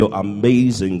your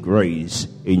amazing grace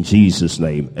in Jesus'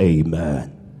 name.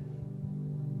 Amen.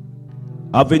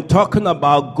 I've been talking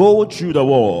about go through the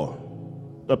wall,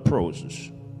 the process.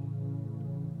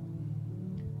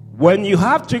 When you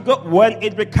have to go, when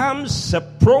it becomes a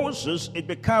process, it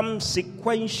becomes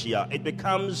sequential, it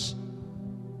becomes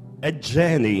a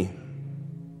journey.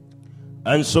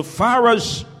 And so far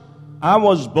as I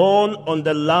was born on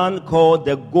the land called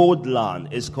the Gold Land,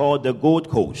 it's called the Gold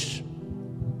Coast.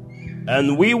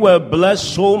 And we were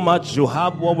blessed so much to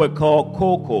have what we call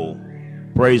cocoa.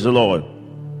 Praise the Lord.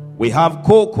 We have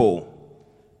cocoa.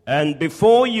 And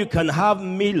before you can have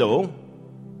Milo,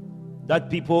 that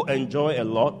people enjoy a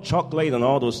lot, chocolate and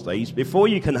all those things, before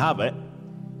you can have it,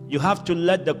 you have to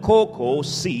let the cocoa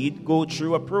seed go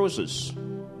through a process.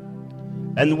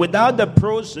 And without the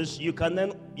process, you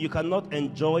cannot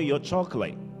enjoy your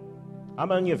chocolate. How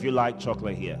many of you like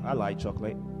chocolate here? I like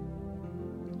chocolate.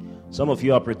 Some of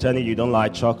you are pretending you don't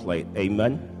like chocolate.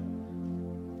 Amen.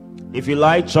 If you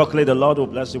like chocolate, the Lord will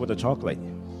bless you with the chocolate.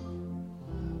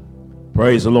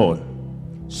 Praise the Lord.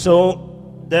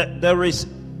 So there is,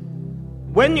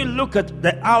 when you look at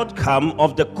the outcome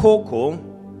of the cocoa,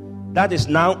 that is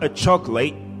now a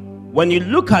chocolate. When you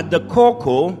look at the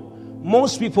cocoa,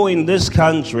 most people in this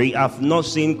country have not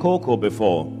seen cocoa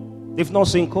before. They've not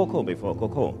seen cocoa before,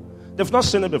 cocoa. They've not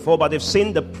seen it before, but they've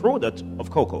seen the product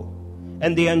of cocoa.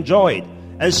 And they enjoy it.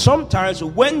 And sometimes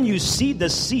when you see the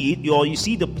seed, or you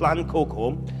see the plant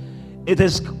cocoa, it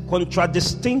is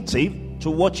contradistinct to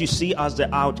what you see as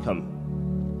the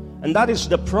outcome. And that is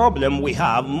the problem we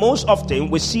have. Most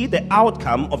often we see the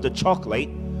outcome of the chocolate,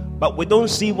 but we don't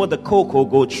see what the cocoa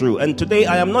go through. And today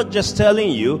I am not just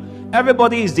telling you,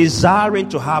 everybody is desiring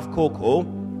to have cocoa.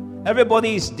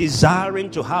 Everybody is desiring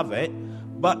to have it.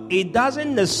 But it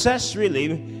doesn't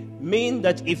necessarily mean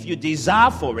that if you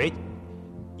desire for it,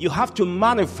 you have to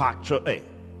manufacture it.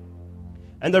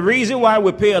 And the reason why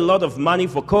we pay a lot of money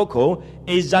for cocoa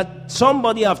is that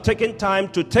somebody have taken time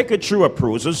to take it through a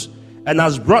process and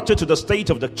has brought it to the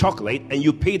state of the chocolate, and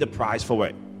you pay the price for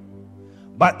it.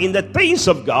 But in the things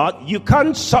of God, you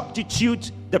can't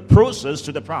substitute the process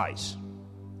to the price.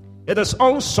 It is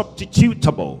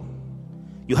unsubstitutable.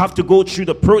 You have to go through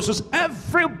the process.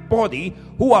 Everybody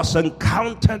who has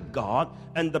encountered God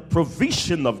and the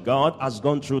provision of God has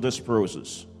gone through this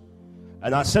process.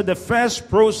 And I said the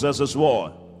first process is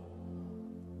what?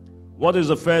 What is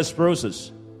the first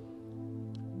process?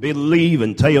 Believe.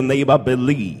 And tell your neighbor,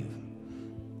 believe.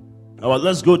 Now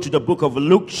let's go to the book of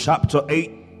Luke chapter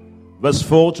 8, verse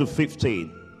 4 to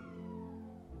 15.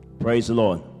 Praise the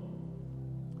Lord.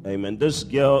 Amen. This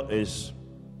girl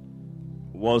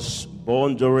was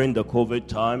born during the COVID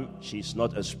time. She's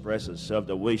not expressed herself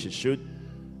the way she should.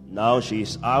 Now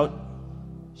she's out.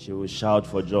 She will shout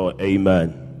for joy.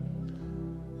 Amen.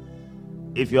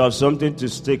 If you have something to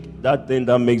stick, that thing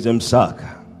that makes them suck.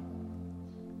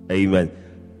 Amen.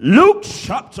 Luke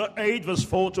chapter 8, verse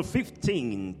 4 to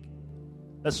 15.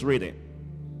 Let's read it.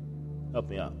 Help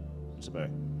me out, Mr. Barry.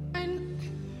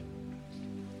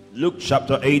 Luke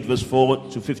chapter 8, verse 4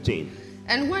 to 15.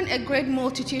 And when a great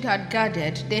multitude had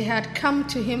gathered, they had come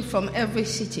to him from every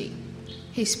city.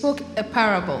 He spoke a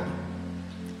parable.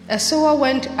 A sower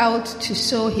went out to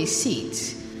sow his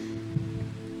seeds.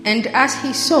 And as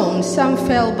he sown, some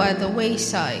fell by the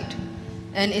wayside,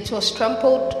 and it was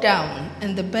trampled down,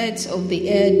 and the birds of the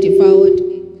air devoured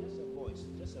it.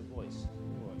 Just a voice.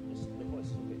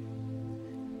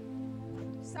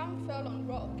 Some fell on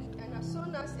rock, and as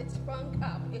soon as it sprang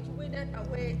up, it withered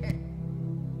away.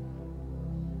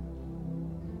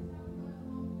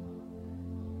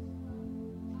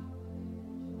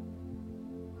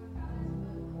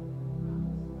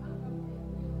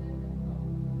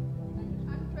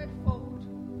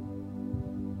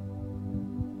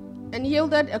 And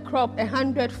yielded a crop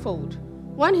 100-fold.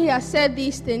 When he had said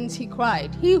these things, he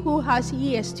cried, "He who has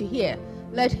ears to hear,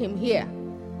 let him hear."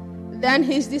 Then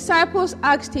his disciples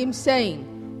asked him, saying,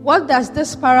 "What does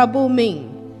this parable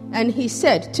mean?" And he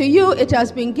said, "To you it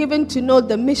has been given to know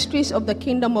the mysteries of the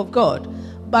kingdom of God,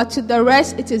 but to the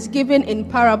rest it is given in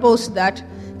parables, that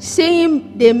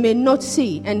seeing they may not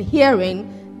see, and hearing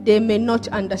they may not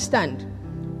understand.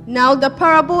 Now the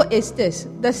parable is this: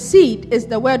 the seed is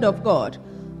the word of God.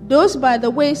 Those by the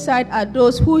wayside are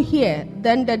those who hear.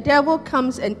 Then the devil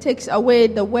comes and takes away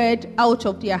the word out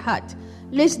of their heart,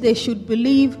 lest they should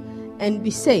believe and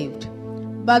be saved.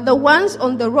 But the ones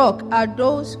on the rock are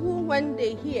those who, when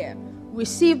they hear,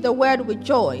 receive the word with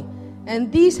joy.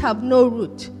 And these have no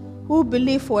root, who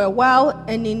believe for a while,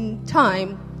 and in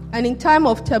time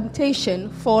of temptation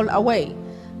fall away.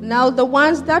 Now the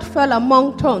ones that fell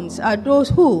among thorns are those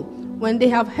who, when they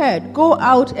have heard, go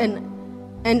out and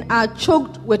and are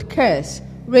choked with cares,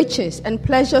 riches, and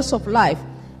pleasures of life,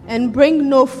 and bring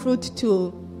no fruit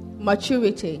to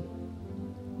maturity.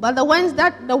 But the ones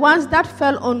that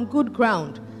fell on good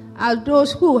ground are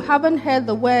those who, having heard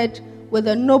the word with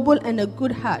a noble and a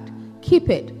good heart, keep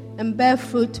it and bear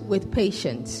fruit with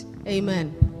patience.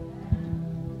 Amen.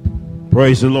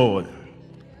 Praise the Lord.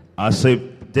 I say,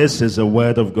 this is the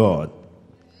word of God.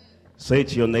 Say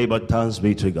to your neighbor, thanks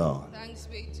be to God. Thanks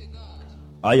be to God.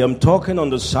 I am talking on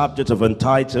the subject of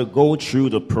entitled, Go Through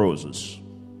the Process.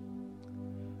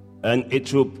 And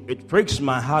it breaks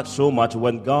my heart so much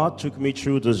when God took me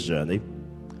through this journey.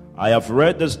 I have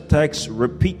read this text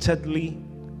repeatedly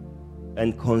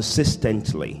and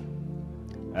consistently.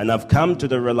 And I've come to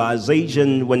the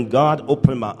realization when God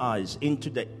opened my eyes into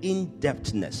the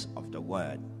in-depthness of the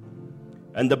word.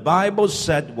 And the Bible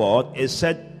said what? It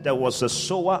said there was a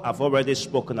sower. I've already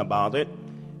spoken about it.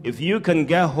 If you can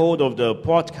get hold of the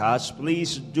podcast,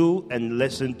 please do and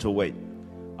listen to it.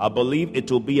 I believe it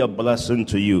will be a blessing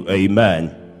to you.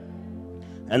 Amen.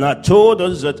 And I told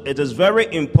us that it is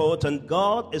very important.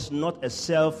 God is not a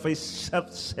selfish,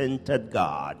 self-centered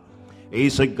God.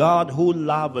 He's a God who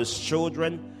loves his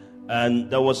children. And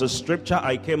there was a scripture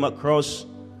I came across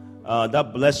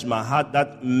that blessed my heart,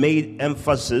 that made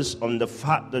emphasis on the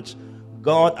fact that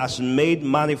God has made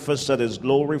manifested his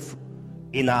glory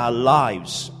in our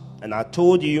lives. And I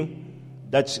told you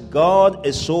that God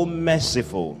is so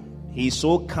merciful. He's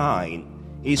so kind.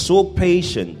 He's so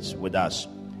patient with us.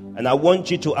 And I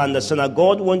want you to understand that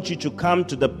God wants you to come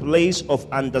to the place of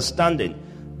understanding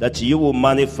that you will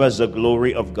manifest the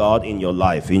glory of God in your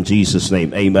life. In Jesus'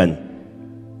 name, amen.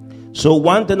 So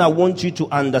one thing I want you to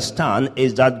understand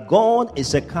is that God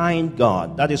is a kind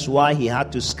God. That is why he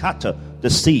had to scatter the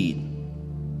seed.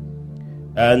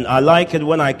 And I like it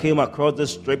when I came across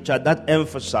this scripture that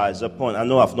emphasized the point. I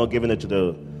know I've not given it to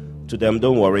them,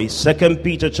 don't worry. 2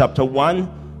 Peter chapter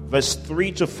 1, verse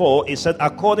 3 to 4, it said,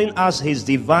 according as his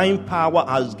divine power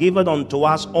has given unto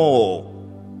us all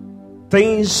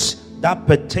things that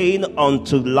pertain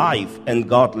unto life and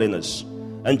godliness,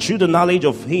 and through the knowledge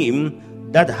of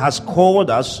him that has called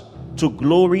us to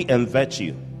glory and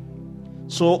virtue.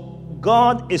 So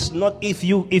God is not, if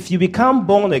you become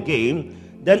born again,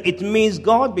 then it means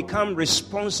God becomes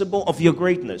responsible of your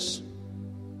greatness.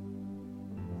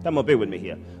 Come on, bear with me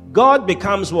here. God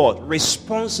becomes what?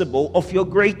 Responsible of your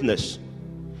greatness.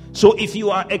 So if you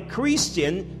are a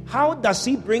Christian, how does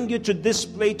he bring you to this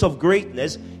place of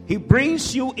greatness? He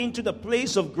brings you into the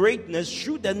place of greatness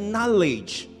through the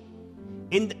knowledge.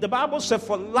 In the Bible says,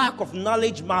 for lack of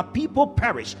knowledge, my people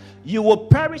perish. You will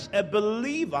perish. A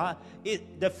believer,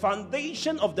 the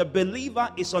foundation of the believer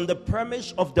is on the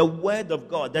premise of the word of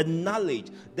God, the knowledge,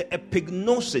 the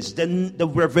epignosis, the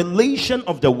revelation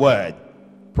of the word.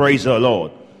 Praise the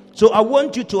Lord. So I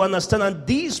want you to understand that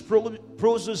these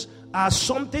processes are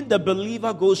something the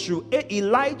believer goes through.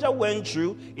 Elijah went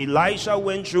through, Elisha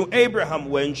went through, Abraham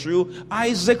went through,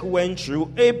 Isaac went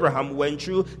through, Abraham went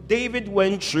through, David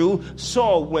went through,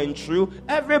 Saul went through.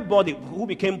 Everybody who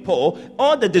became Paul,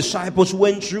 all the disciples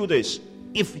went through this.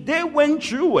 If they went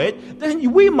through it,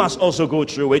 then we must also go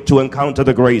through it to encounter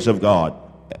the grace of God.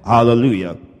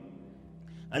 Hallelujah.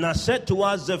 And I said to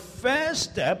us, the first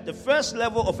step, the first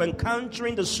level of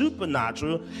encountering the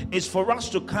supernatural is for us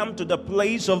to come to the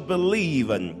place of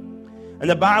believing. And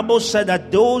the Bible said that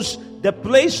the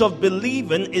place of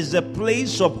believing is the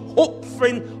place of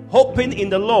hoping in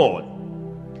the Lord.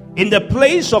 In the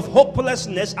place of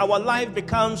hopelessness, our life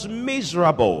becomes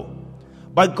miserable.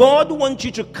 But God wants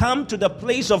you to come to the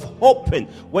place of hoping.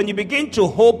 When you begin to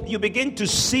hope, you begin to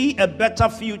see a better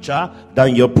future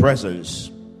than your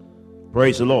presence.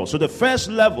 Praise the Lord. So the first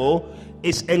level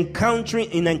is encountering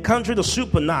the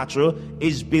supernatural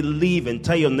is believing.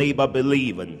 Tell your neighbor,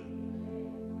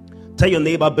 believing. Tell your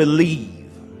neighbor, believe.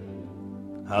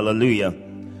 Hallelujah.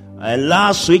 And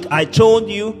last week I told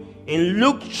you in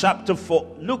Luke chapter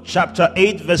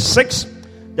 8 verse 6,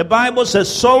 the Bible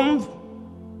says some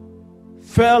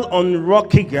fell on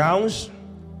rocky grounds,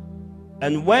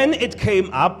 and when it came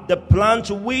up, the plant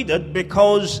withered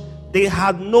because they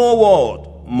had no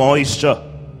what? Moisture.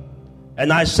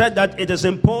 And I said that it is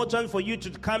important for you to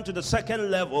come to the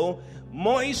second level.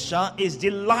 Moisture is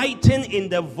delighting in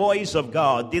the voice of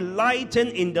God, delighting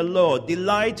in the Lord,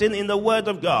 delighting in the word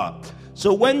of God.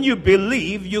 So when you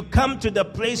believe, you come to the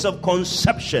place of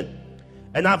conception.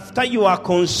 And after you are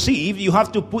conceived, you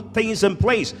have to put things in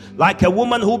place. Like a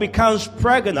woman who becomes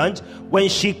pregnant, when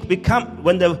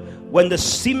the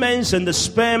semen and the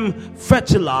sperm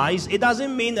fertilize, it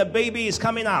doesn't mean the baby is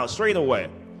coming out straight away.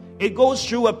 It goes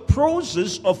through a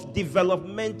process of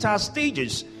developmental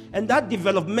stages. And that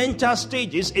developmental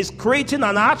stages is creating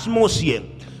an atmosphere.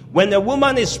 When a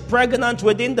woman is pregnant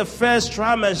within the first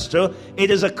trimester,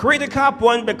 it is a critical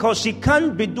point because she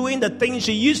can't be doing the things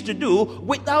she used to do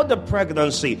without the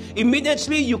pregnancy.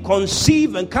 Immediately you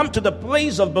conceive and come to the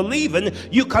place of believing,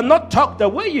 you cannot talk the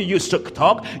way you used to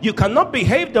talk. You cannot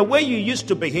behave the way you used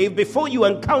to behave before you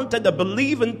encounter the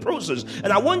believing process.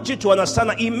 And I want you to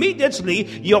understand that immediately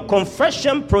your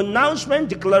confession, pronouncement,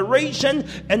 declaration,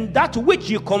 and that which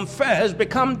you confess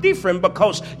become different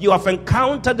because you have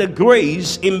encountered the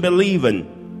grace in believing.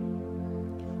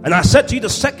 And I said to you,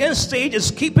 the second stage is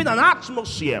keeping an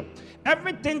atmosphere.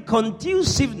 Everything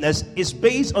conduciveness is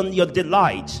based on your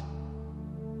delight.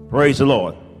 Praise the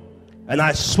Lord. And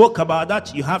I spoke about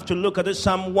that. You have to look at it.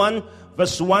 Psalm 1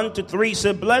 verse 1 to 3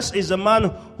 says, blessed is the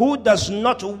man who does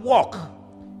not walk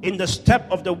in the step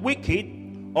of the wicked,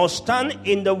 or stand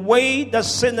in the way the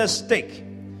sinners take,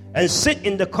 and sit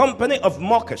in the company of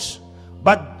mockers,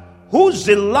 but whose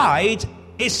delight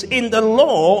is in the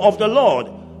law of the Lord,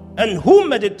 and who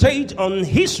meditate on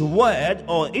his word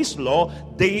or his law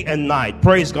day and night.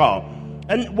 Praise God.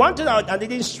 And one thing I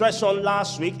didn't stress on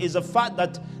last week is the fact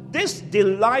that this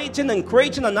delighting and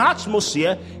creating an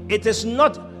atmosphere, it is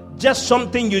not just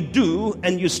something you do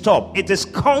and you stop. It is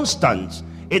constant.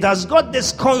 It has got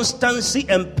this constancy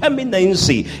and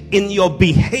permanency in your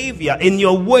behavior, in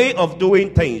your way of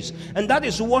doing things. And that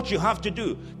is what you have to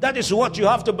do. That is what you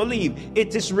have to believe.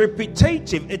 It is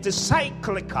repetitive. It is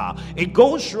cyclical. It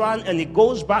goes round and it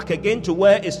goes back again to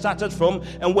where it started from.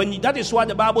 And that is why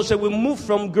the Bible says we move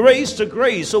from grace to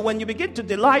grace. So when you begin to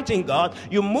delight in God,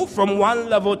 you move from one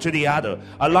level to the other.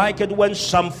 I like it when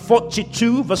Psalm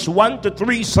 42 verse 1 to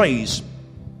 3 says,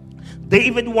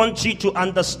 David wants you to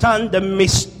understand the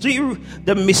mysticity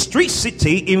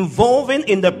involving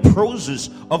in the process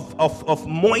of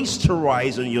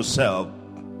moisturizing yourself.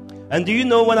 And do you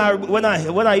know when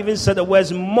I even said the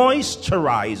words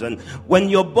moisturize, and when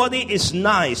your body is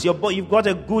nice, you've got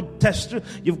a good texture,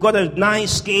 you've got a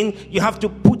nice skin, you have to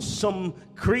put some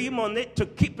cream on it to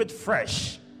keep it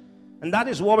fresh. And that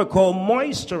is what we call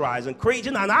moisturizing,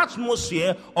 creating an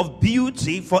atmosphere of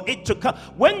beauty for it to come.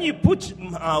 When you put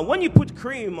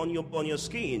cream on your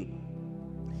skin,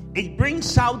 it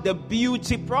brings out the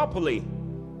beauty properly.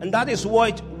 And that is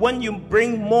what, when you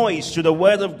bring moist to the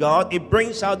word of God, it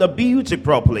brings out the beauty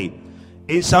properly.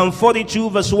 In Psalm 42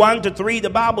 verse 1 to 3,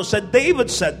 the Bible said, David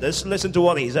said this, listen to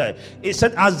what he said. He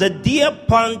said, as the deer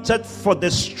panted for the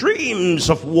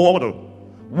streams of water.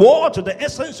 Water, the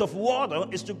essence of water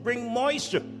is to bring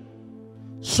moisture.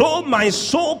 So my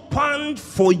soul pant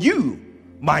for you,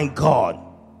 my God.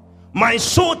 My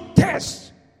soul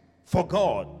thirsts for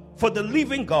God, for the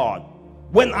living God.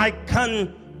 When I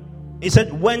can, he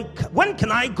said, when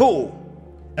can I go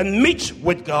and meet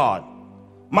with God?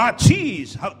 My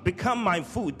tears have become my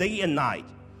food day and night.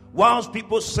 Whilst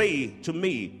people say to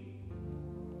me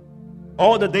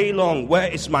all the day long,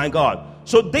 where is my God?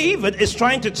 So David is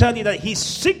trying to tell you that he's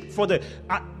sick for the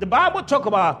Bible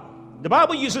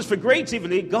uses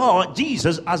figuratively God,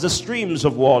 Jesus, as the streams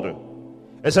of water.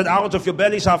 It said, out of your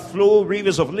belly shall flow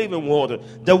rivers of living water.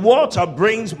 The water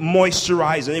brings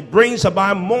moisturizing. It brings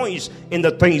about moist in the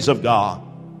things of God.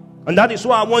 And that is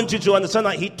why I want you to understand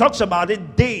that he talks about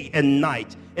it day and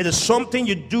night. It is something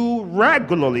you do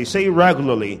regularly. Say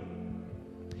regularly.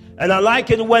 And I like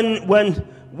it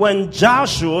when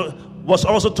Joshua was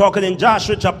also talking in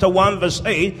Joshua chapter 1 verse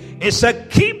 8. It said,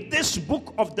 keep this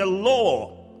book of the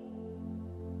law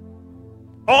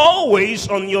always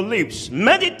on your lips.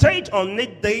 Meditate on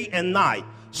it day and night,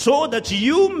 so that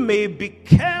you may be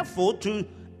careful to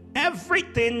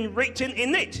everything written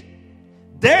in it.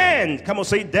 Then, come on,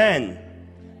 say then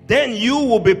you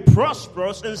will be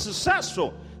prosperous and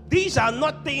successful. These are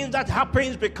not things that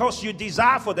happens because you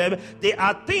desire for them. They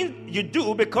are things you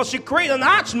do because you create an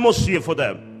atmosphere for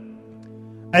them.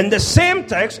 And the same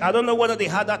text, I don't know whether they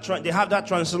have that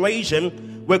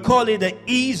translation. We call it the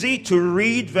easy to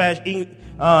read version.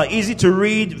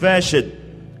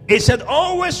 It said,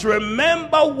 always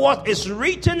remember what is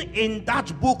written in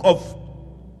that book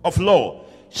of law.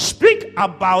 Speak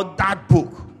about that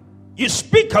book. You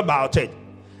speak about it.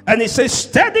 And it says,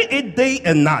 study it day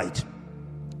and night.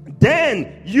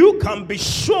 Then you can be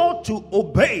sure to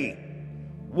obey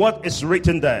what is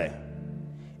written there.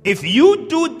 If you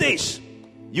do this,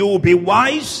 you will be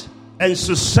wise and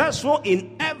successful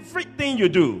in everything you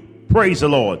do. Praise the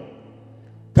Lord.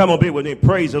 Come on, be with me.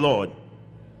 Praise the Lord.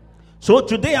 So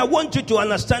today I want you to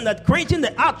understand that creating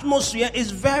the atmosphere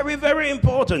is very, very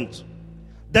important.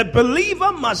 The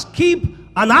believer must keep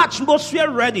an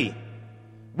atmosphere ready.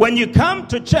 When you come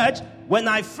to church, when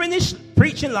I finish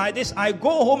preaching like this, I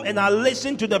go home and I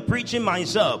listen to the preaching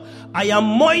myself. I am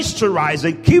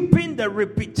moisturizing, keeping the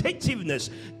repetitiveness,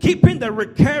 keeping the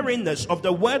recurringness of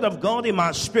the word of God in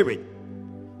my spirit.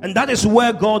 And that is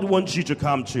where God wants you to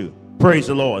come to. Praise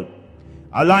the Lord.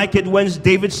 I like it when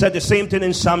David said the same thing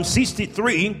in Psalm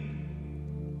 63.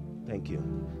 Thank you.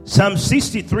 Psalm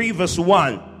 63 verse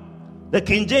 1. The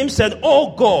King James said,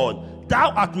 "O God,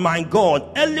 thou art my God,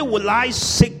 early will I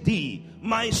seek thee.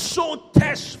 My soul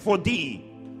thirsts for thee.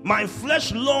 My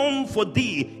flesh long for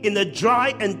thee in a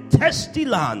dry and thirsty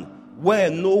land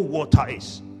where no water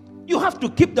is." You have to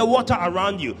keep the water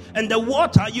around you. And the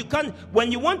water, you can't,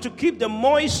 when you want to keep the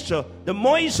moisture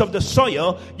of the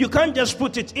soil, you can't just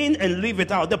put it in and leave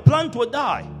it out. The plant will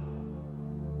die.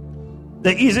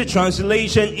 The easy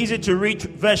translation, easy to read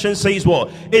version says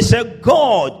what? It said,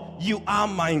 "God, you are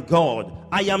my God.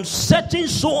 I am searching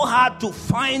so hard to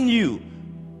find you.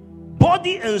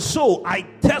 Body and soul, I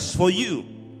thirst for you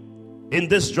in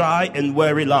this dry and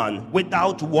weary land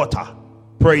without water."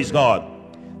 Praise God.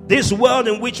 This world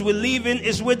in which we live in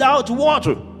is without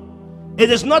water. It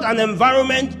is not an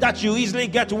environment that you easily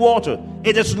get water.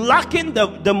 It is lacking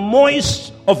the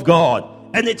moist of God.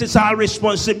 And it is our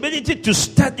responsibility to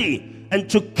study and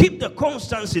to keep the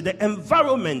constancy, the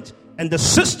environment, and the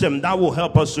system that will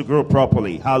help us to grow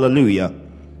properly. Hallelujah.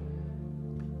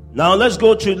 Now let's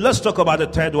talk about the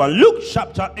third one. Luke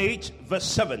chapter 8 verse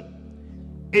 7.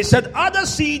 It said, "Other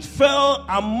seed fell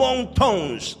among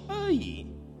thorns,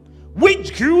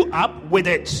 which grew up with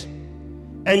it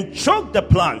and choked the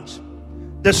plant.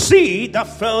 The seed that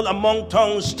fell among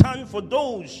thorns stand for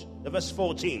those," verse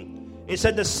 14. It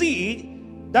said, "The seed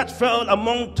that fell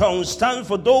among thorns stand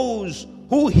for those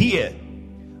who hear.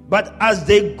 But as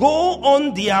they go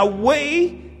on their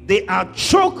way, they are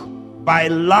choked by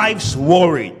life's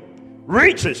worry,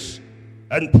 riches,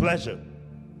 and pleasure,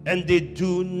 and they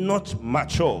do not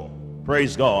mature."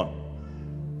 Praise God.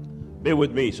 Be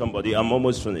with me, somebody. I'm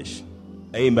almost finished.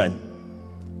 Amen.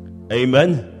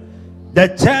 Amen. The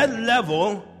third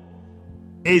level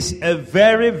is a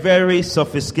very, very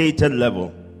sophisticated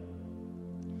level.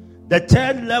 The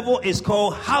third level is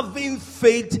called having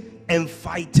faith and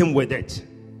fighting with it.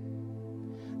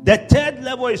 The third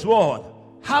level is what?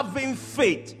 Having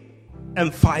faith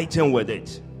and fighting with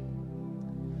it.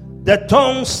 The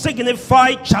tongue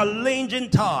signifies challenging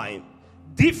time,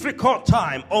 difficult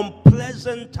time,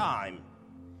 unpleasant time,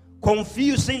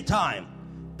 confusing time.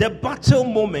 The battle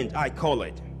moment, I call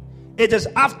it. It is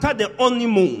after the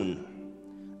honeymoon.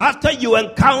 After you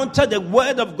encounter the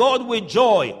word of God with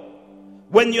joy.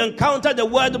 When you encounter the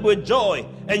word with joy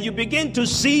and you begin to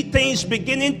see things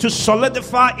beginning to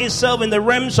solidify itself in the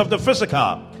realms of the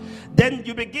physical, then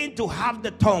you begin to have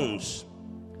the tongues.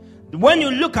 When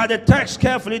you look at the text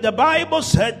carefully, the Bible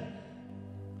said,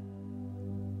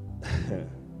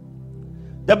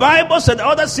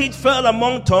 other seed fell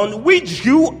among thorns, which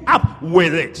grew up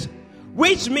with it.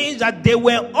 Which means that they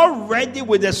were already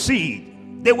with the seed.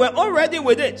 They were already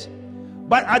with it.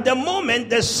 But at the moment,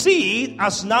 the seed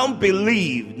has now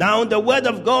believed. Now the word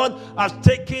of God has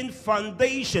taken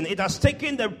foundation. It has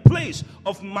taken the place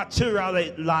of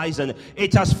materializing.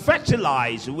 It has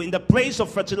fertilized. In the place of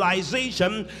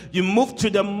fertilization, you move to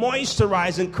the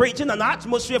moisturizing, creating an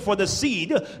atmosphere for the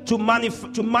seed to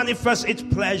manifest its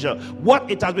pleasure,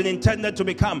 what it has been intended to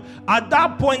become. At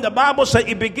that point, the Bible said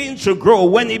it begins to grow.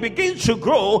 When it begins to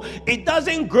grow, it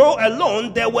doesn't grow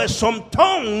alone. There were some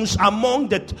tongues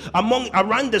around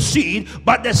the seed,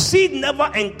 but the seed never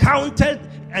encountered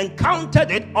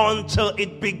it until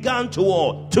it began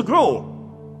to grow.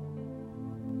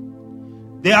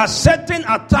 There are certain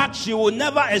attacks you will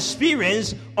never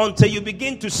experience until you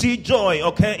begin to see joy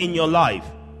occur in your life.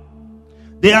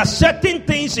 There are certain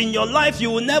things in your life you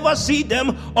will never see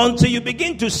them until you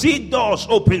begin to see doors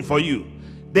open for you.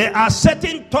 There are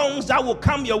certain tongues that will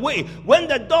come your way. When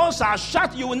the doors are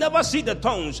shut, you will never see the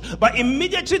tongues. But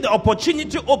immediately the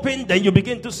opportunity opens, then you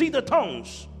begin to see the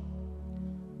tongues.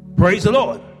 Praise the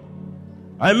Lord.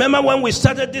 I remember when we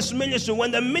started this ministry,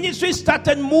 when the ministry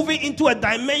started moving into a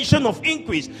dimension of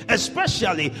increase,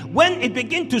 especially when it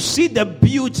begin to see the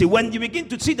beauty, when you begin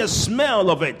to see the smell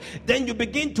of it, then you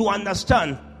begin to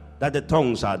understand that the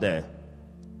tongues are there.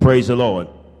 Praise the Lord.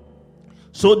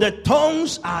 So the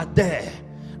tongues are there.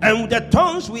 And the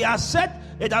tongues we are set,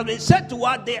 it has been said to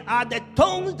us, they are the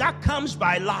tongues that comes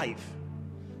by life.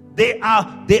 They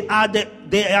are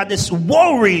these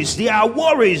worries. They are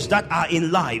worries that are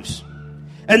in lives.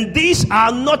 And these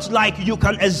are not like you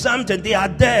can exempt them. They are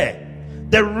there.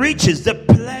 The riches, the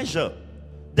pleasure,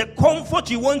 the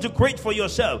comfort you want to create for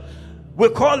yourself. We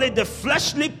call it the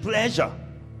fleshly pleasure.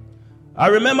 I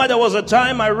remember there was a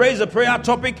time I raised a prayer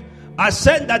topic. I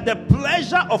said that the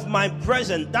pleasure of my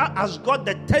present, that has got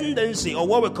the tendency, or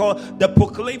what we call the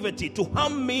proclivity, to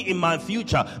harm me in my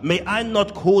future. May I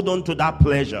not hold on to that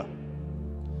pleasure.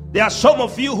 There are some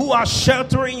of you who are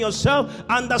sheltering yourself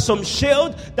under some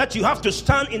shade that you have to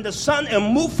stand in the sun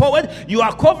and move forward. You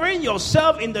are covering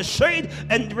yourself in the shade,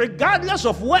 and regardless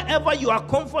of wherever you are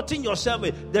comforting yourself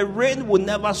in, the rain will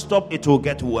never stop. It will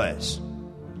get worse.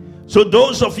 So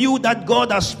those of you that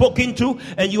God has spoken to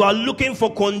and you are looking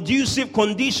for conducive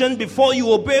conditions before you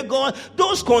obey God,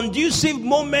 those conducive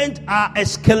moments are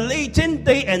escalating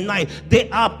day and night. They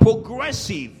are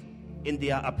progressive in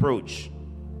their approach.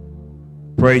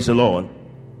 Praise the Lord.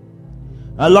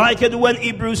 I like it when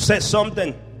Hebrews says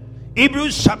something.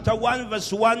 Hebrews chapter 1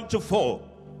 verse 1 to 4.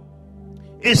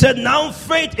 It said, now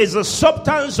faith is the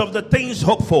substance of the things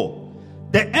hoped for,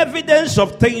 the evidence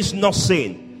of things not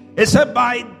seen. It said,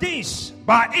 by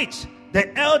it,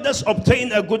 the elders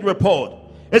obtained a good report.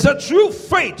 It's a true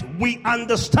faith. We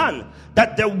understand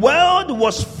that the world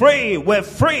were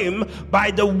framed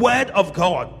by the word of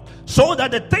God, so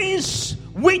that the things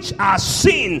which are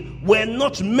seen were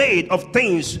not made of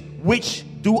things which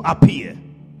do appear.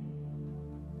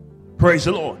 Praise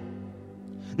the Lord.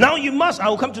 Now I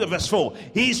will come to the verse 4.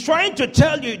 He's trying to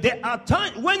tell you there are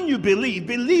times when you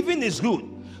believing is good.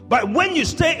 But when you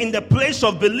stay in the place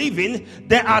of believing,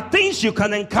 there are things you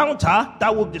can encounter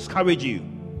that will discourage you.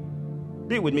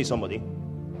 Be with me, somebody.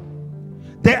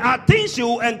 There are things you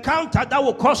will encounter that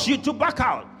will cause you to back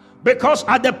out. Because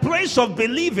at the place of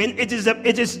believing, it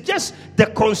is just the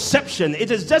conception. It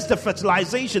is just the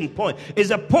fertilization point. It's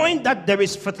a point that there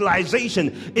is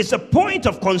fertilization. It's a point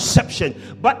of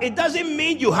conception. But it doesn't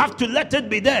mean you have to let it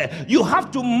be there. You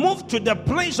have to move to the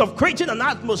place of creating an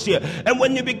atmosphere. And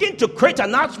when you begin to create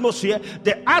an atmosphere,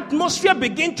 the atmosphere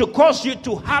begins to cause you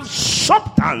to have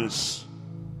substance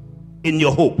in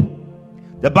your hope.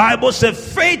 The Bible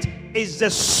says faith is the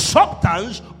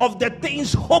substance of the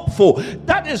things hoped for.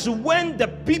 That is when the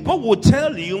people will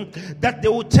tell you that they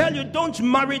will tell you, don't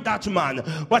marry that man.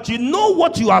 But you know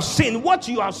what you are seeing. What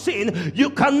you are seeing, you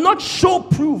cannot show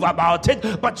proof about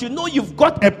it, but you know you've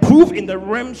got a proof in the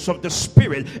realms of the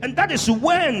spirit. And that is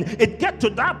when it gets to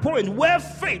that point where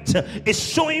faith is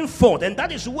showing forth. And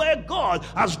that is where God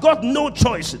has got no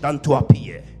choice than to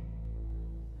appear.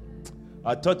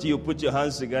 I thought you put your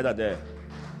hands together there.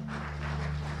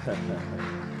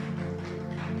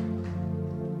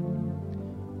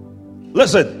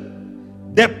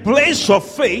 Listen, the place of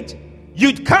faith,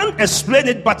 you can't explain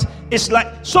it, but it's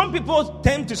like some people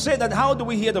tend to say that, how do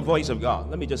we hear the voice of God?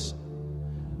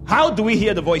 How do we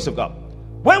hear the voice of God?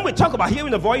 When we talk about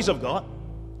hearing the voice of God,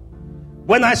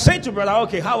 when I say to brother,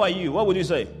 okay, how are you? What would you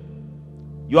say?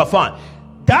 You are fine.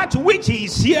 That which he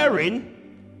is hearing,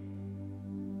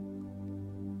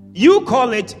 you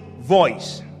call it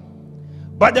voice.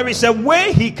 But there is a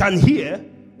way he can hear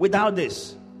without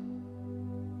this.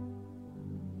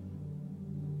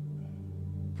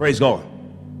 Praise God.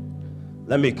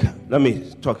 Let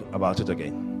me talk about it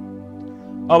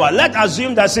again. All right, let's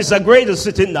assume that Sister Grace is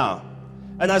sitting down.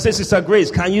 And I say, Sister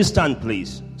Grace, can you stand,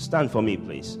 please? Stand for me,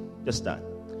 please. Just stand.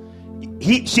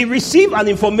 She received an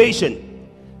information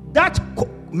that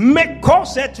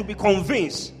caused her to be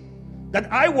convinced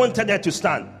that I wanted her to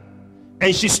stand.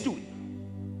 And she stood.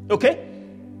 Okay?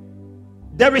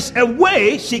 There is a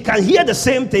way she can hear the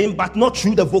same thing, but not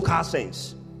through the vocal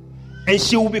sense. And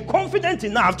she will be confident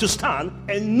enough to stand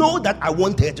and know that I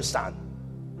want her to stand.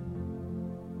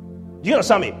 Do you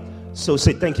understand me? So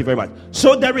say thank you very much.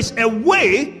 So there is a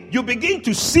way you begin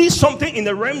to see something in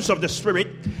the realms of the spirit.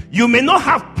 You may not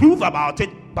have proof about it,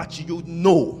 but you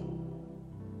know.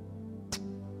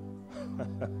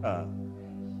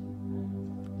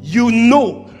 You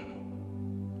know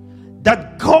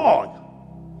that God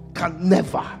can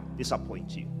never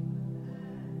disappoint you.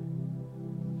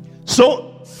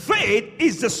 So faith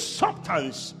is the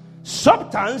substance.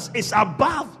 Substance is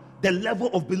above the level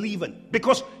of believing,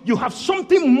 because you have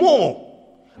something more.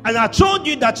 And I told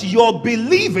you that your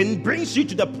believing brings you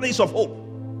to the place of hope,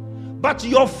 but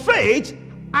your faith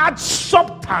adds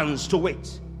substance to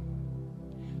it.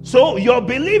 So your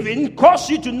believing causes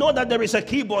you to know that there is a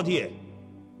keyboard here.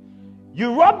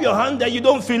 You rub your hand there, you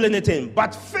don't feel anything.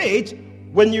 But faith,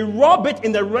 when you rub it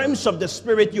in the realms of the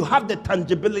spirit, you have the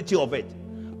tangibility of it.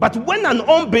 But when an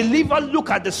unbeliever look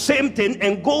at the same thing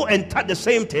and go and touch the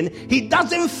same thing, he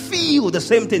doesn't feel the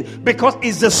same thing, because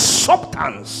it's the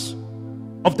substance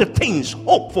of the things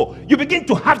hoped for. You begin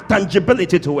to have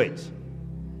tangibility to it.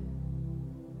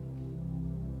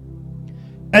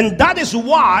 And that is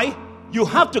why you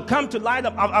have to come to light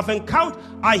up.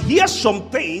 I hear some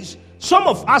things. Some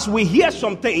of us, we hear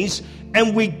some things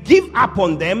and we give up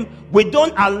on them. We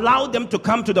don't allow them to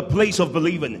come to the place of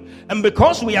believing. And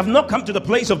because we have not come to the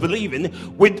place of believing,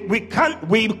 we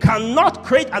cannot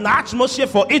create an atmosphere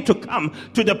for it to come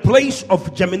to the place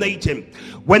of germinating.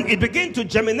 When it begins to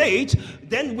germinate,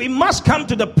 then we must come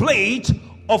to the place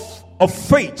of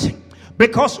faith.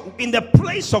 Because in the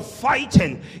place of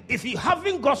fighting, if you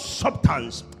haven't got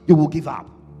substance, you will give up.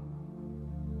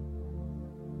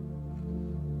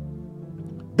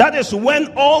 That is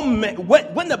when all men,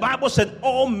 when the Bible said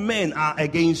all men are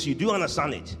against you. Do you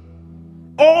understand it?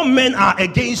 All men are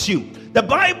against you. The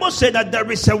Bible said that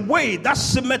there is a way that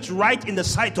seemeth right in the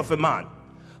sight of a man,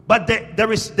 but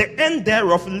there is the end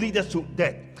thereof leadeth to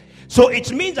death. So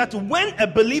it means that when a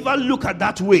believer look at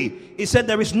that way, he said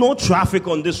there is no traffic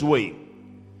on this way.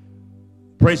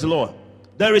 Praise the Lord.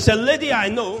 There is a lady I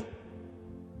know.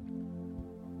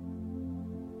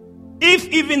 If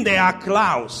even there are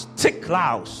clouds, thick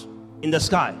clouds in the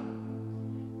sky,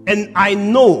 and I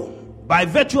know by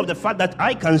virtue of the fact that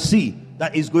I can see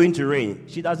that it's going to rain,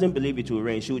 she doesn't believe it will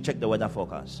rain. She will check the weather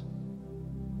forecast.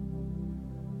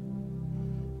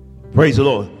 Praise the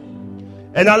Lord.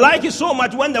 And I like it so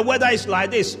much when the weather is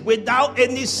like this, without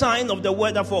any sign of the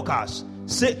weather forecast.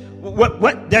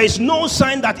 There is no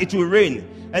sign that it will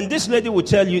rain. And this lady will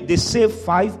tell you, they say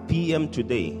 5 p.m.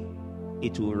 today,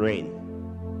 it will rain.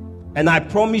 And I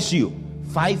promise you,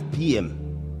 5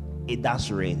 p.m., it does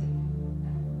rain.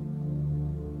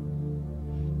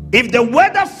 If the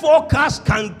weather forecast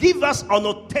can give us an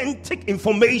authentic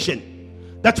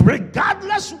information that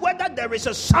regardless whether there is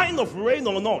a sign of rain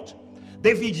or not,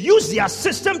 they've used their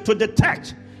system to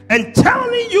detect and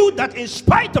telling you that in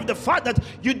spite of the fact that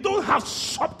you don't have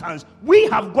substance, we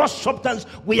have got substance.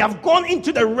 We have gone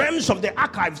into the realms of the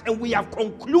archives and we have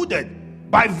concluded,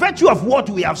 by virtue of what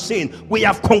we have seen, we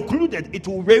have concluded it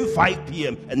will rain 5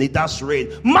 p.m. and it does rain.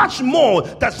 Much more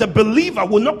that the believer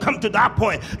will not come to that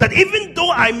point that even though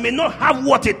I may not have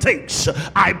what it takes,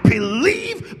 I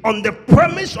believe on the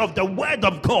premise of the word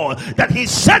of God that he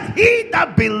said, he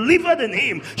that believeth in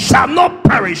him shall not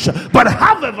perish but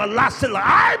have everlasting life.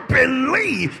 I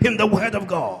believe in the word of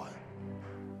God.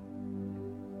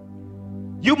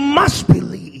 You must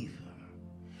believe.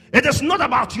 It is not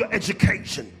about your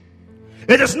education.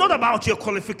 It is not about your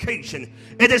qualification.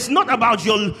 It is not about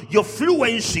your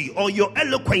fluency or your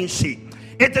eloquency.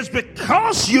 It is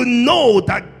because you know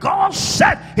that God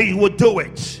said he would do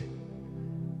it.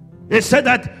 It said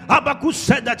that, Habakkuk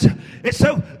said that, it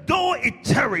said, though it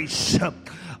tarries,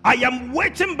 I am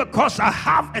waiting because I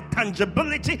have a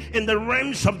tangibility in the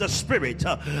realms of the spirit.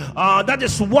 That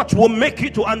is what will make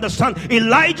you to understand.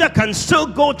 Elijah can still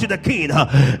go to the king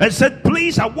and said,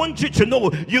 please, I want you to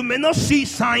know, you may not see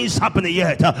signs happening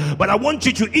yet, but I want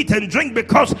you to eat and drink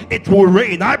because it will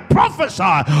rain. I prophesy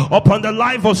upon the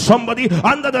life of somebody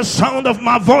under the sound of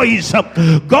my voice.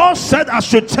 God said I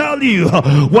should tell you,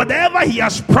 whatever he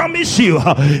has promised you,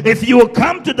 if you will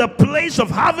come to the place of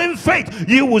having faith,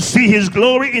 you will see his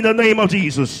glory in the name of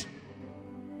Jesus.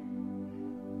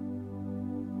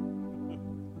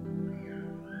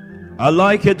 I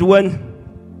like it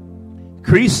when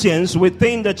Christians, we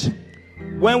think that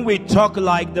when we talk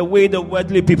like the way the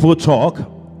worldly people talk,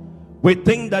 we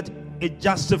think that it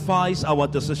justifies our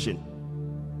decision.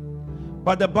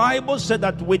 But the Bible said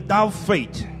that without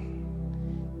faith,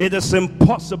 it is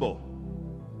impossible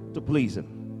to please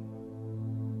him.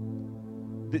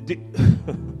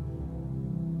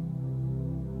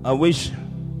 I wish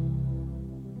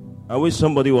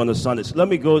somebody will understand this. Let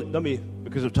me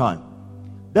because of time.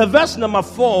 The verse number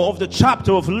 4 of the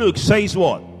chapter of Luke says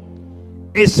what?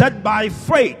 It said, by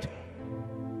faith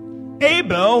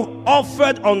Abel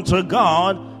offered unto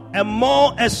God a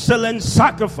more excellent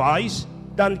sacrifice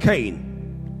than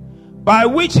Cain, by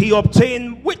which he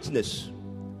obtained witness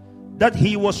that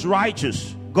he was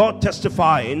righteous, God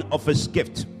testifying of his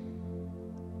gift.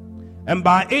 And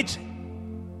by it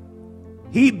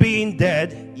he being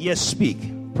dead, yet speak.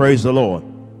 Praise the Lord.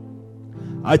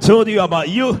 I told you about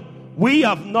you. We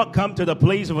have not come to the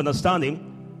place of understanding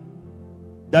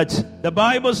that the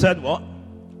Bible said what?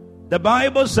 The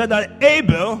Bible said that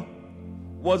Abel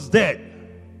was dead.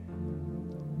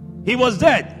 He was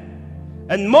dead.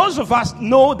 And most of us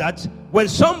know that when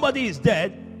somebody is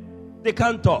dead, they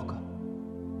can't talk.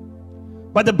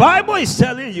 But the Bible is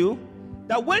telling you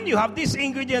that when you have this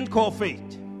ingredient called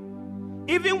faith,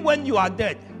 even when you are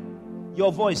dead,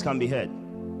 your voice can be heard.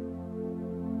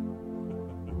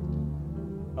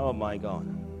 Oh my God.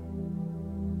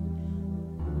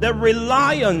 The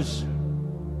reliance,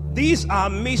 these are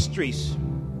mysteries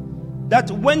that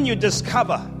when you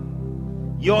discover,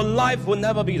 your life will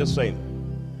never be the same.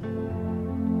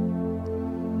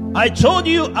 I told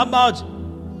you about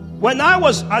when I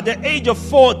was at the age of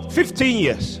 15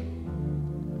 years.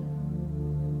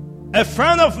 A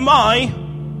friend of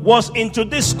mine was into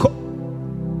this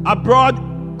abroad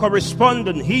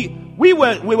correspondent. We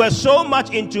were so much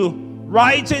into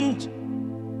writing,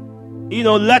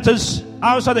 letters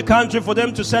outside the country for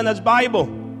them to send us Bible.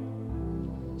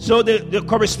 So the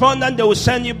correspondent, they will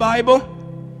send you Bible.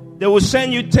 They will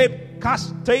send you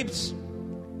tapes,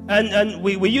 and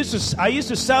I used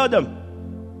to sell them.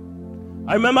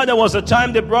 I remember there was a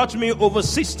time they brought me over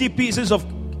 60 pieces of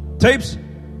tapes.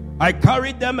 I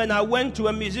carried them and I went to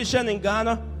a musician in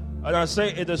Ghana and I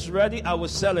said, "It is ready, I will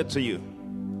sell it to you."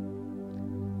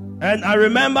 And I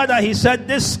remember that he said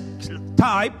this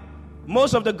type,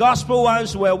 most of the gospel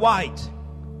ones were white.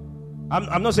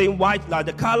 I'm not saying white, like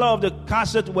the color of the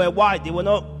cassette were white. They were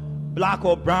not black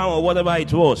or brown or whatever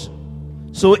it was.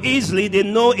 So easily they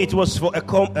know it was for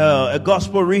a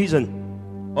gospel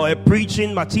reason or a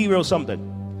preaching material or something.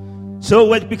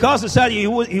 So because he said he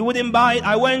wouldn't buy it,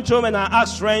 I went to him and I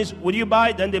asked friends, "Would you buy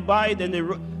it?" Then they buy it, then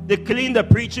they clean the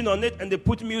preaching on it and they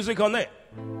put music on it.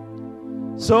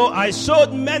 So I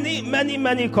sold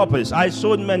many copies. I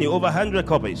sold many, over 100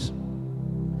 copies.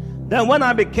 Then when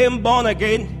I became born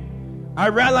again, I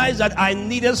realized that I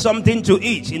needed something to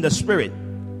eat in the spirit.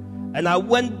 And I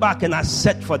went back and I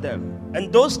set for them.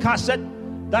 And those cassettes,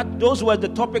 those were the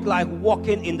topic like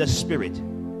walking in the spirit,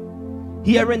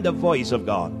 hearing the voice of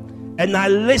God. And I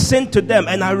listened to them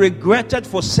and I regretted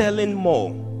for selling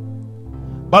more.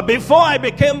 But before I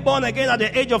became born again at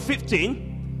the age of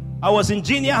 15, I was in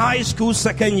junior high school,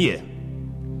 second year.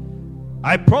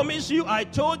 I promise you, I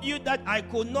told you that I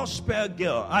could not spell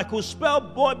girl. I could spell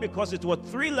boy because it was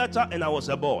 3 letters and I was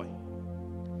a boy.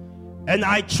 And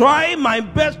I tried my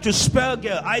best to spell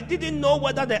girl. I didn't know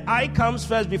whether the I comes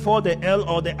first before the L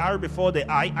or the R before the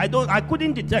I. I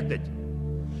couldn't detect it.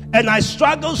 And I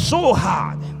struggled so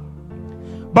hard.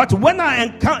 But when I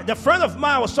encountered the friend of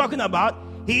mine I was talking about,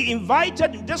 he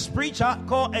invited this preacher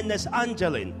called Ernest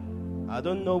Angelin. I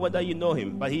don't know whether you know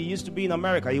him, but he used to be in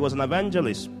America. He was an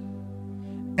evangelist.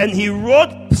 And he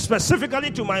wrote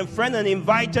specifically to my friend and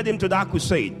invited him to that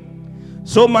crusade.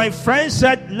 So my friend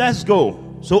said, "Let's go."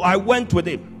 So I went with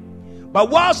him.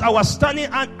 But whilst I was standing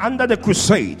under the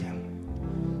crusade,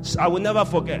 I will never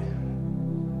forget.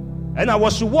 And I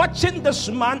was watching this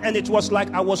man and it was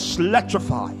like I was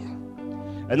electrified.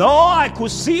 And all I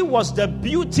could see was the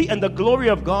beauty and the glory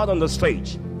of God on the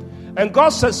stage. And God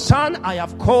said, "Son, I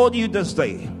have called you this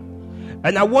day.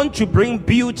 And I want to bring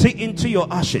beauty into your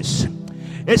ashes."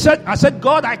 I said,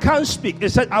 "God, I can't speak." He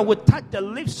said, "I will touch the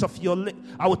lips of your lips.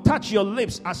 I will touch your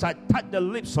lips as I touch the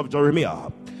lips of Jeremiah."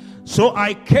 So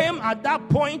I came at that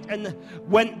point, and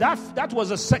when that was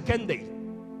the second day,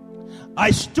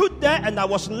 I stood there and I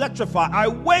was electrified. I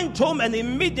went home and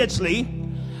immediately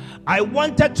I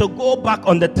wanted to go back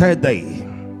on the third day.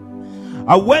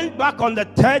 I went back on the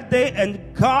third day and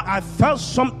God, I felt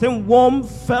something warm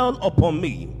fell upon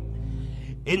me.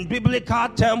 In biblical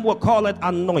term, we call it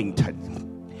anointed.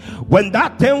 When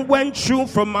that thing went through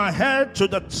from my head to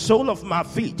the sole of my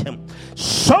feet,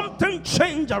 something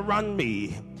changed around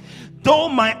me. Though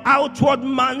my outward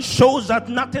man shows that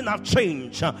nothing have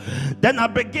changed, then I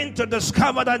begin to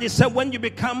discover that he said, when you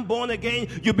become born again,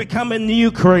 you become a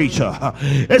new creature.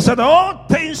 He said, all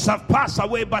things have passed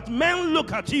away, but men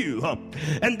look at you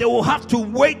and they will have to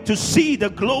wait to see the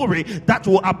glory that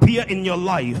will appear in your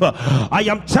life. I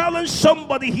am telling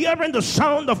somebody hearing the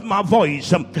sound of my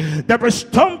voice, there is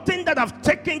something that have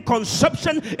taken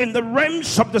conception in the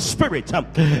realms of the spirit,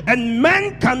 and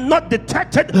men cannot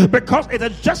detect it because it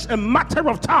is just a matter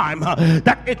of time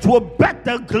that it will bear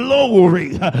the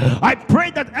glory. I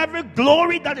pray that every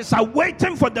glory that is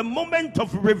awaiting for the moment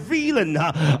of revealing,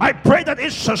 I pray that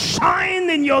it shall shine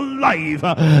in your life,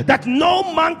 that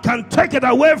no man can take it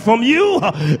away from you,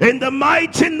 in the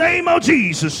mighty name of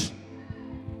Jesus.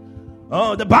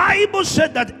 Oh, the Bible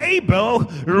said that Abel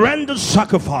rendered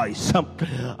sacrifice.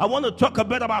 I want to talk a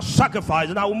bit about sacrifice,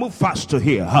 and I will move faster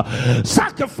here.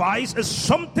 Sacrifice is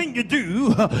something you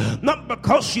do not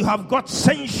because you have got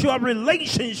sensual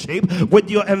relationship with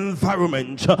your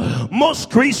environment. Most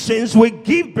Christians will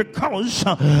give because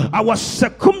our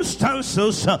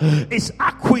circumstances is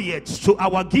acquiescent to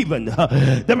our giving.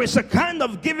 There is a kind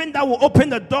of giving that will open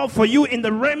the door for you in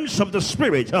the realms of the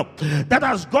spirit that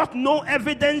has got no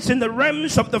evidence in the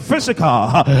realms of the physical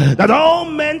that all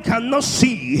men cannot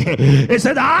see. He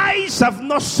said, eyes have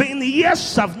not seen,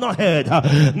 ears have not heard,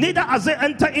 neither has it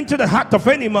entered into the heart of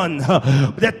any man.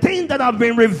 The things that have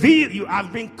been revealed, you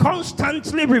have been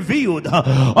constantly revealed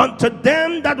unto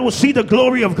them that will see the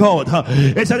glory of God.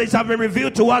 He said, it has been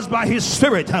revealed to us by his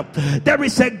Spirit. There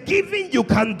is a giving you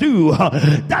can do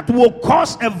that will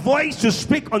cause a voice to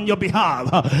speak on your behalf.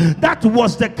 That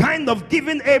was the kind of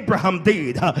giving Abraham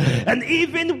did. And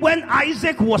even when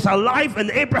Isaac was alive and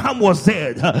Abraham was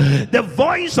dead, the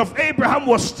voice of Abraham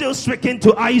was still speaking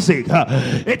to Isaac.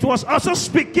 It was also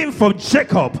speaking for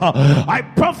Jacob. I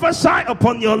prophesy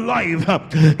upon your life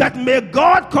that may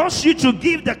God cause you to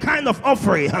give the kind of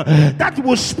offering that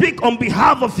will speak on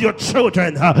behalf of your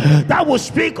children, that will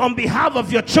speak on behalf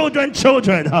of your children.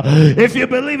 If you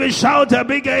believe it, shout a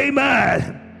big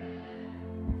amen.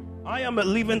 I am a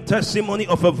living testimony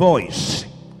of a voice.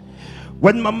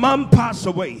 When my mom passed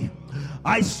away,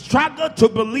 I struggled to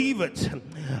believe it.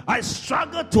 I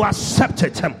struggled to accept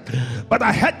it. But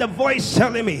I heard the voice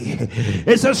telling me,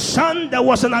 it's a son, there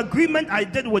was an agreement I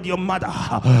did with your mother.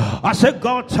 I said,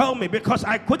 God, tell me, because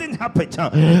I couldn't help it.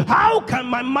 How can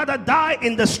my mother die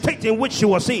in the state in which she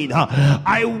was in?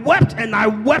 I wept and I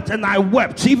wept and I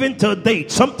wept, even till date.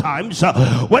 Sometimes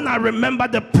when I remember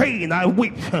the pain, I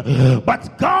weep.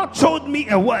 But God told me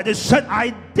a word. It said,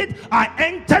 I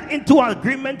entered into an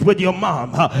agreement with your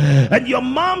mom. And your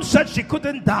mom said she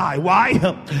couldn't die.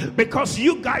 Why? Because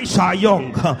you guys are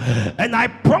young. And I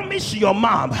promised your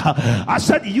mom, I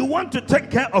said, you want to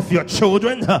take care of your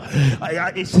children?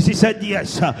 She said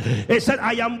yes. He said,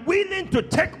 I am willing to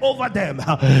take over them.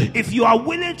 If you are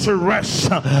willing to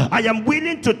rest, I am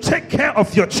willing to take care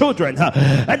of your children.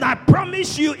 And I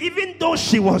promise you, even though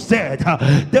she was dead,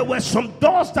 there were some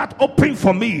doors that opened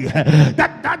for me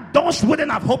that doors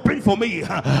wouldn't have opened for me.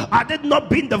 I did not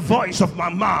be the voice of my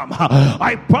mom.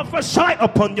 I prophesy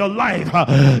upon your life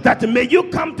that may you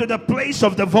come to the place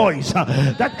of the voice,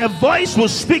 that a voice will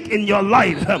speak in your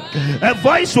life, a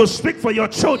voice will speak for your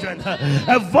children,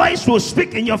 a voice will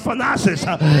speak in your finances,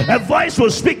 a voice will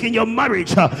speak in your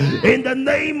marriage, in the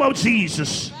name of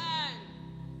Jesus.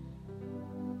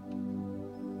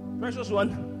 Precious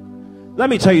one, let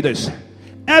me tell you this.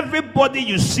 Everybody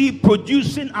you see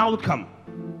producing outcome,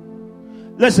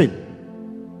 listen,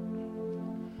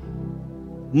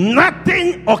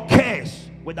 nothing occurs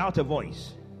without a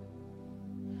voice.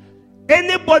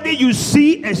 Anybody you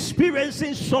see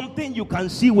experiencing something you can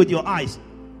see with your eyes,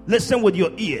 listen with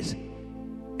your ears,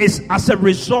 is as a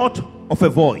result of a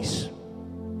voice.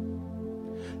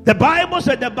 The Bible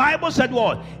said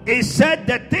what? It said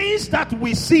the things that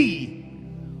we see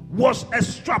was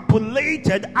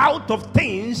extrapolated out of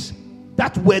things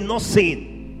that were not seen.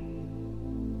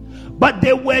 But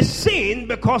they were seen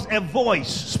because a voice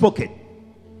spoke it.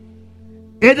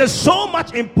 It is so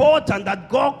much important that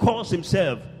God calls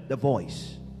himself the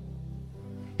voice.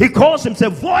 He calls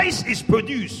himself. Voice is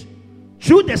produced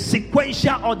through the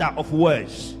sequential order of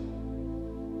words.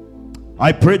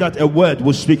 I pray that a word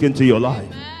will speak into your life.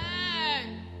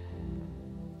 Amen.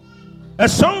 A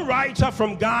songwriter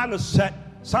from Ghana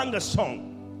sang a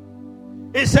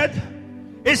song. He said,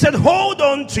 hold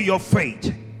on to your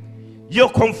faith, your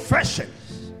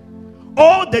confessions,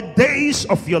 all the days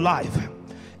of your life,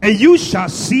 and you shall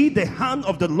see the hand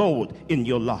of the Lord in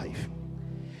your life.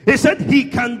 He said he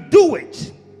can do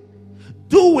it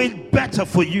better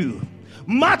for you,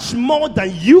 much more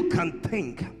than you can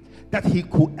think that he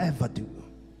could ever do.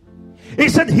 He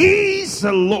said he is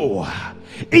the Lord.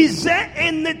 Is there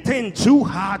anything too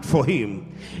hard for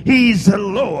him? He is the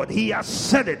Lord. He has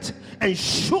said it, and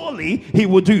surely he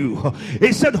will do.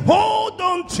 He said, hold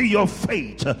on to your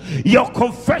faith, your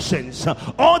confessions,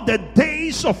 all the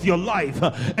days of your life,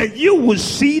 and you will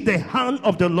see the hand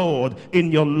of the Lord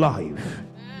in your life.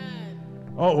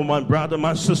 Oh, my brother,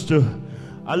 my sister,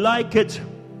 I like it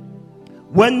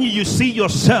when you see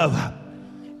yourself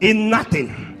in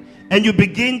nothing and you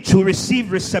begin to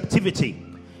receive receptivity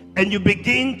and you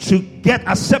begin to get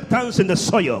acceptance in the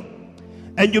soil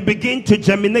and you begin to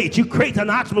germinate. You create an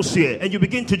atmosphere and you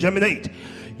begin to germinate.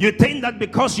 You think that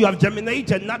because you have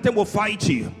germinated, nothing will fight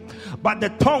you. But the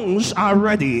tongues are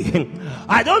ready.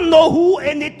 I don't know who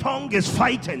any tongue is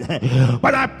fighting,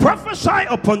 but I prophesy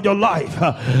upon your life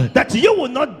that you will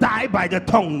not die by the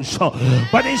tongues,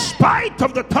 but in spite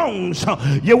of the tongues,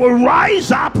 you will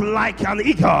rise up like an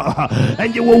eagle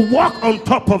and you will walk on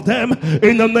top of them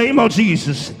in the name of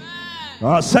Jesus.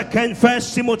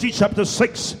 First Timothy chapter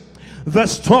 6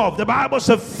 verse 12, the Bible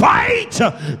says, fight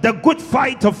the good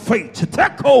fight of faith.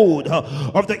 Take hold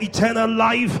of the eternal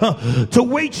life to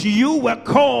which you were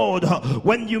called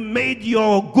when you made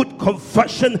your good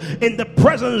confession in the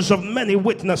presence of many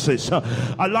witnesses.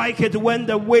 I like it when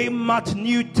the Weymouth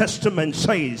New Testament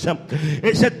says,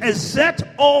 it said, exert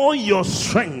all your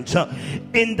strength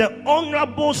in the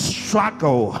honorable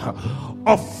struggle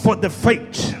for the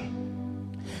faith.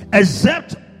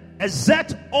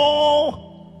 Exert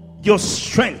all your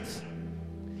strength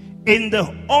in the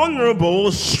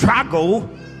honorable struggle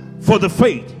for the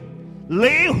faith.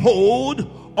 Lay hold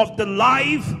of the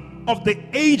life of the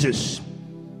ages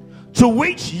to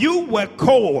which you were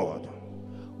called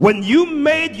when you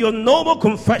made your noble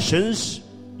confessions,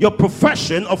 your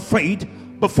profession of faith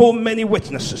before many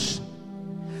witnesses.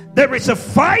 There is a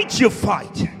fight you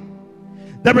fight.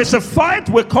 There is a fight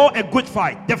we call a good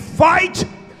fight. The fight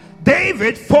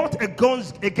David fought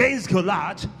against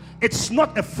Goliath, it's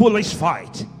not a foolish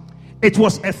fight. It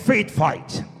was a faith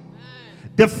fight.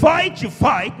 The fight you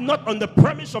fight, not on the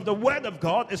premise of the word of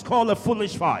God, is called a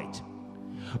foolish fight.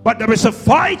 But there is a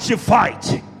fight you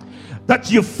fight,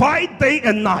 that you fight day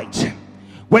and night.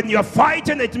 When you're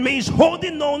fighting, it means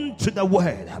holding on to the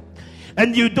word.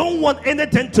 And you don't want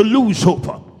anything to lose hope.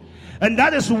 And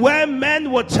that is where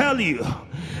men will tell you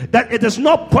that it is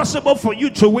not possible for you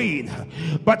to win,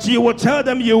 but you will tell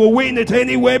them you will win it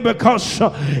anyway, because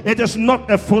it is not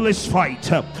a foolish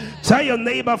fight. Tell your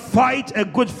neighbor, fight a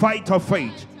good fight of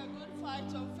faith.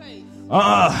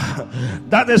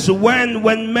 That is when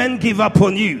men give up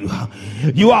on you,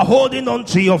 you are holding on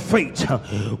to your faith.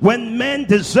 When men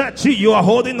desert you, you are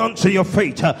holding on to your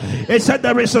faith. It said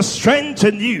there is a strength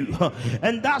in you,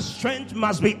 and that strength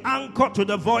must be anchored to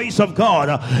the voice of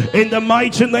God in the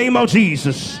mighty name of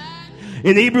Jesus.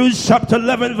 In Hebrews chapter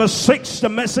 11 verse 6, the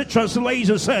Message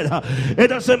translation said,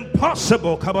 it is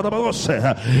impossible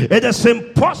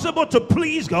to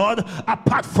please God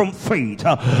apart from faith,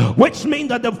 which means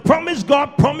that the promise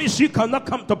God promised you cannot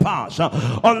come to pass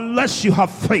unless you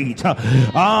have faith.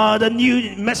 The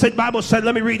New Message Bible said,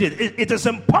 let me read it. It is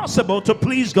impossible to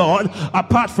please God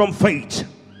apart from faith.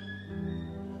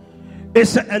 It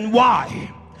said, and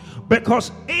why? Because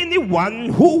anyone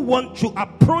who wants to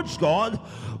approach God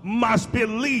must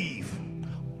believe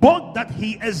both that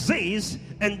he exists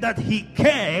and that he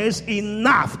cares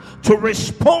enough to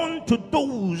respond to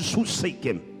those who seek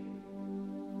him.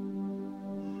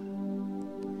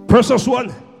 Verse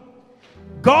 1,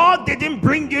 God didn't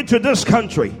bring you to this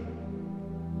country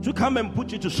to come and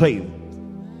put you to shame.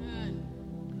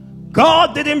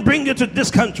 God didn't bring you to this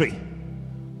country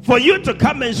for you to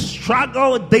come and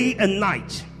struggle day and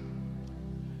night.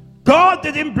 God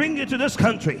didn't bring you to this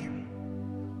country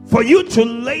for you to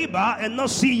labor and not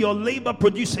see your labor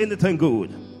produce anything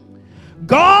good.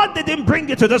 God didn't bring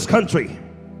you to this country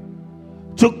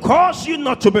to cause you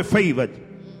not to be favored.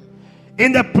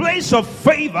 In the place of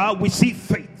favor, we see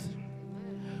faith.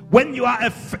 When you are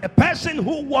a person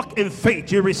who walks in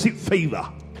faith, you receive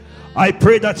favor. I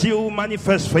pray that you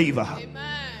manifest favor.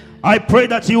 Amen. I pray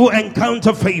that you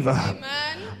encounter favor.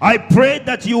 Amen. I pray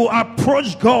that you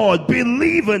approach God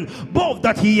believing both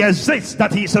that he exists,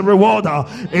 that he is a rewarder,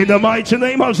 in the mighty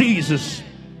name of Jesus.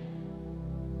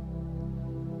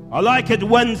 I like it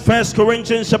when 1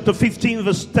 Corinthians chapter 15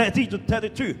 verse 30 to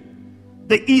 32,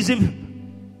 the easy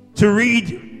to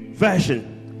read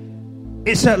version,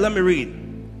 it said, let me read.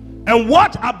 And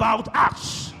what about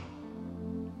us?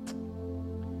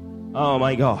 Oh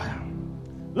my God.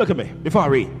 Look at me before I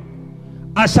read.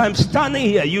 As I'm standing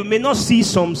here, you may not see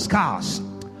some scars,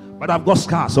 but I've got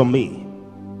scars on me.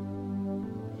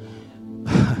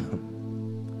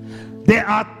 There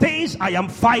are things I am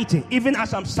fighting, even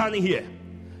as I'm standing here.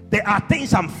 There are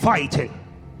things I'm fighting.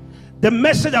 The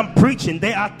message I'm preaching,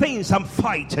 there are things I'm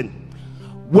fighting.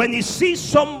 When you see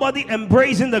somebody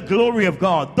embracing the glory of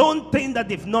God, don't think that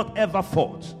they've not ever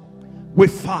fought. We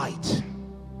fight.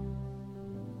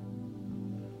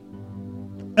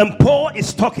 And Paul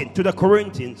is talking to the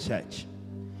Corinthian church,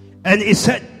 and he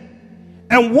said,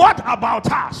 and what about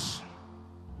us?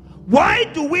 Why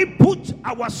do we put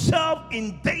ourselves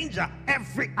in danger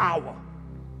every hour?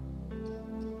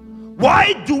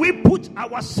 Why do we put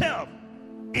ourselves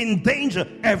in danger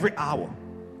every hour?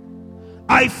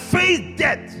 I face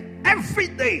death every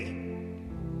day.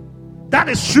 That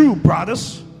is true,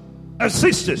 brothers and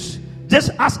sisters.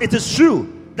 Just as it is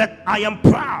true that I am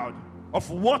proud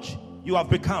of what you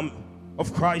have become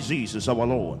of Christ Jesus our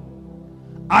Lord.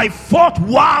 I fought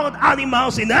wild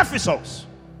animals in Ephesus.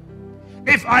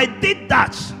 If I did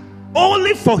that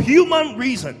only for human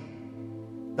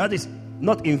reason, that is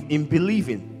not in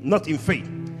believing, not in faith,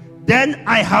 then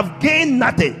I have gained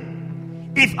nothing.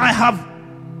 If I have,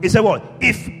 he said what?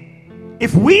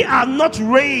 If we are not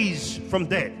raised from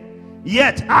dead,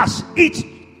 yet us eat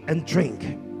and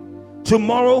drink,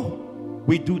 tomorrow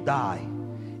we do die.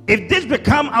 If this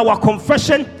become our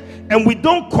confession and we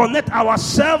don't connect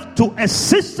ourselves to a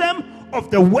system of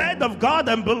the word of God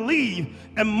and believe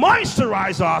and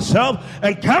moisturize ourselves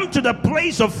and come to the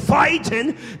place of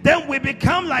fighting, then we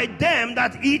become like them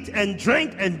that eat and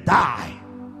drink and die.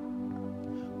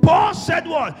 Paul said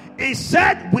what? He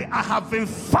said we have been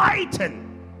fighting.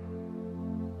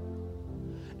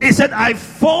 He said, I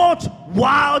fought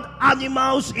wild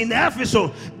animals in Ephesus.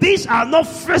 These are not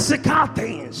physical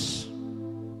things.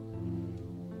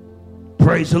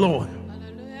 Praise the Lord.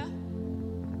 Hallelujah.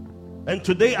 And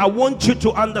today I want you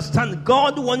to understand,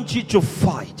 God wants you to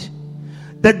fight.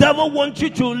 The devil wants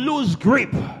you to lose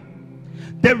grip.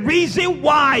 The reason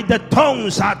why the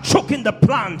tongues are choking the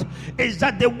plant is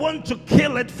that they want to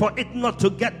kill it for it not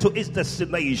to get to its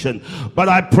destination. But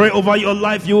I pray over your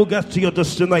life, you will get to your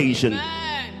destination.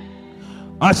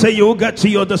 Amen. I say you will get to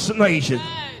your destination.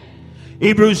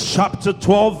 Hebrews chapter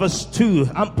 12 verse 2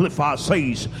 Amplified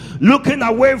says, looking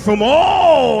away from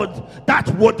all that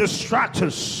would distract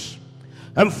us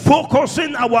and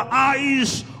focusing our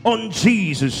eyes on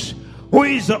Jesus, who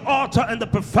is the author and the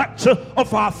perfecter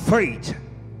of our faith,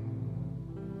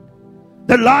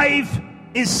 the life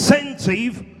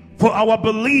incentive for our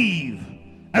belief,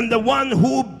 and the one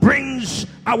who brings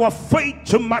our faith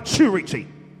to maturity,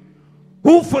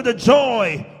 who for the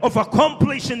joy of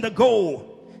accomplishing the goal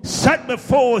set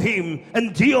before him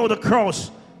endured the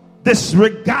cross,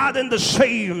 disregarding the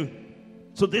shame.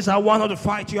 So these are one of the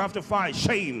fights you have to fight,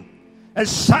 shame, and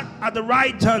sat at the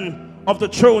right hand of the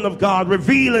throne of God,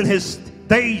 revealing his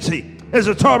deity, his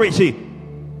authority,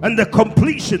 and the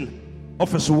completion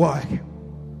of his work.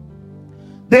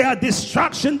 They are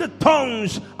distraction. The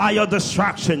tongues are your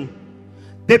distraction.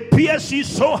 They pierce you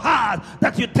so hard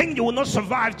that you think you will not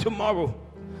survive tomorrow.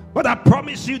 But I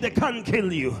promise you, they can't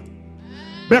kill you,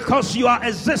 because you are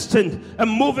existing and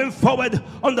moving forward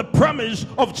on the promise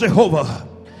of Jehovah.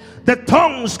 The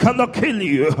tongues cannot kill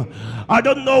you. I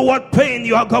don't know what pain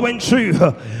you are going through,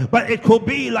 but it could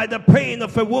be like the pain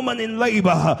of a woman in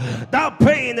labor. That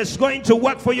pain is going to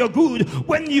work for your good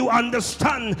when you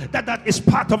understand that that is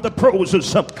part of the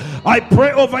process. I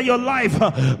pray over your life.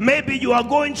 Maybe you are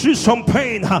going through some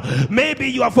pain. Maybe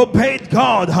you have obeyed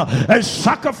God and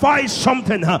sacrificed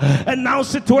something, and now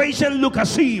situation look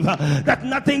as if that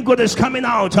nothing good is coming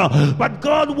out. But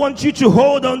God wants you to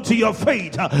hold on to your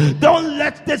faith. Don't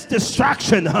let this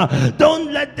distraction,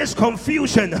 don't let this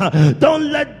confusion,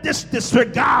 don't let this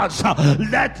disregards,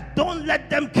 don't let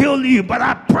them kill you. But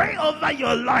I pray over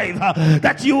your life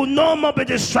that you will no more be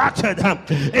distracted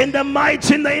in the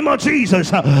mighty name of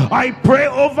Jesus. I pray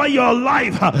over your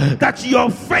life that your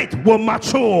faith will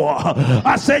mature.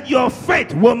 I said your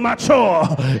faith will mature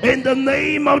in the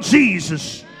name of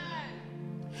Jesus.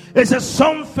 It says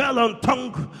some fell on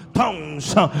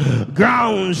tongues,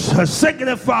 grounds,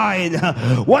 signified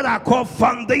what I call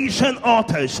foundation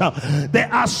altars. There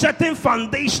are certain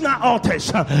foundational altars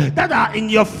that are in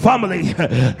your family,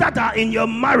 that are in your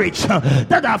marriage,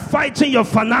 that are fighting your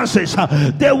finances.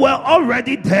 They were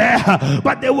already there,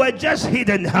 but they were just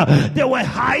hidden. They were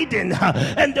hiding,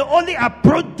 and they only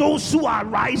approach those who are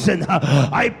rising.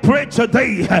 I pray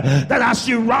today that as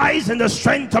you rise in the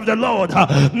strength of the Lord,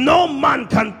 no man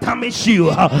can damage you,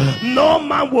 no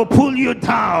man will pull you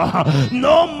down,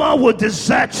 no man will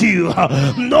desert you,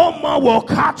 no man will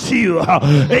catch you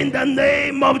in the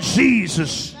name of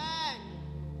Jesus.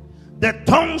 The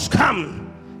tongues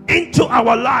come into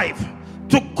our life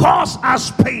to cause us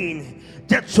pain,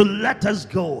 just to let us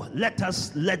go. Let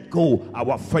us let go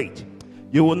our faith.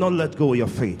 You will not let go of your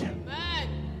faith.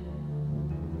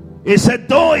 He said,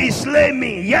 though he slay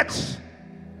me, yet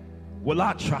will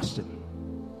I trust him.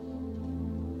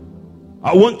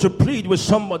 I want to plead with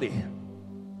somebody.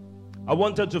 I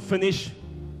wanted to finish,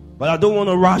 but I don't want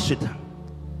to rush it.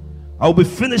 I'll be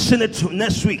finishing it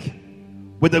next week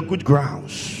with the good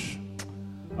grounds.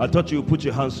 I thought you would put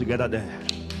your hands together there.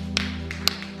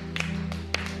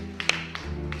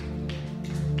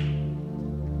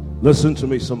 Listen to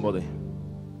me, somebody.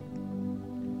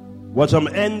 What I'm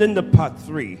ending the part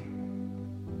 3,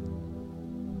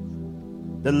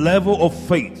 the level of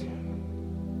faith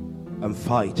and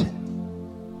fight.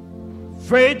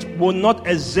 Faith will not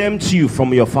exempt you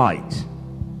from your fight.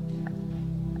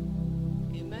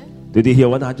 Amen. Did you hear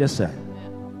what I just said?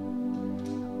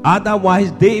 Yeah.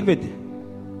 Otherwise, David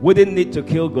wouldn't need to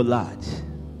kill Goliath.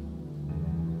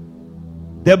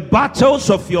 The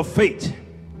battles of your faith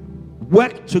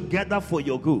work together for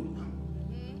your good,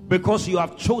 because you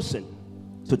have chosen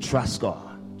to trust God.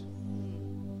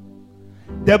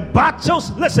 The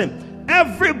battles, listen,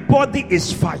 everybody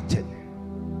is fighting.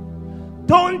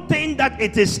 Don't think that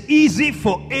it is easy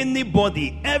for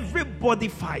anybody. Everybody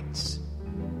fights.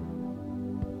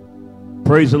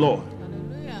 Praise the Lord.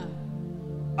 Hallelujah.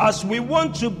 As we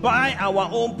want to buy our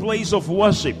own place of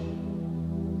worship,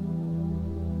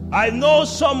 I know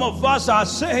some of us are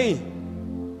saying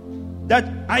that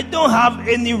I don't have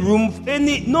any room,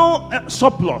 no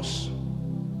surplus.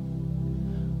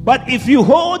 But if you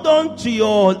hold on to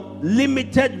your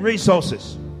limited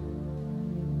resources,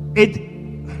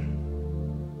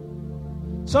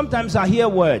 sometimes I hear a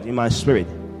word in my spirit.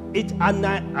 It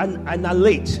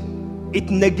annihilates.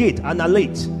 It negates.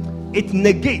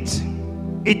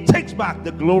 It takes back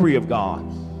the glory of God.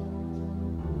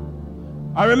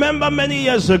 I remember many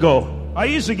years ago, I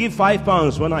used to give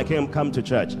 £5 when I come to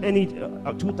church.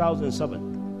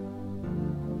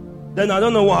 2007. Then I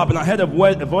don't know what happened. I heard a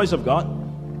voice of God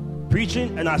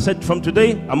preaching, and I said, from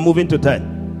today, I'm moving to 10.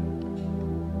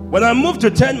 When I moved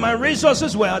to 10, my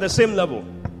resources were at the same level.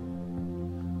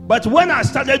 But when I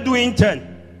started doing 10,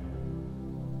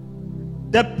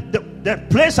 the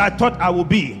place I thought I would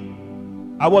be,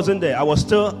 I wasn't there. I was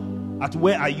still at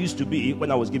where I used to be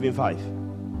when I was giving 5.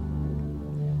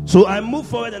 So I moved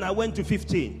forward and I went to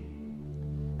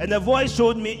 15. And the voice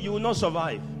told me, you will not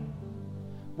survive.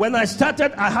 When I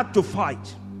started, I had to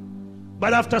fight.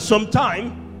 But after some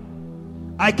time,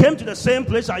 I came to the same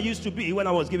place I used to be when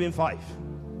I was giving 5.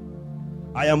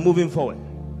 I am moving forward.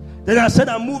 Then I said,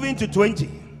 I'm moving to 20.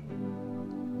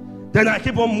 Then I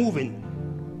keep on moving.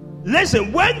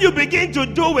 Listen, when you begin to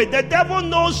do it, the devil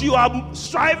knows you are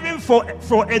striving for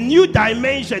a new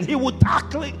dimension. He will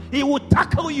tackle it. He will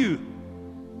tackle you.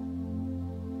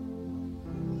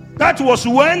 That was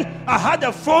when I had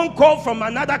a phone call from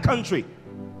another country.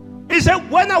 He said,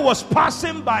 when I was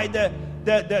passing by the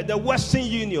Western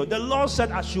Union, the Lord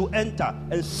said I should enter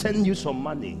and send you some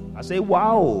money. I say,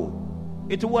 wow,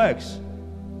 it works.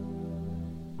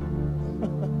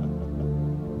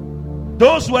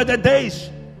 Those were the days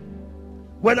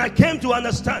when I came to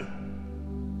understand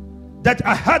that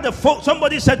I had a phone.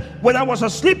 Somebody said, when I was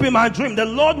asleep in my dream, the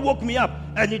Lord woke me up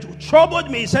and it troubled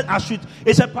me. He said,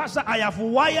 he said, Pastor, I have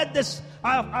wired this.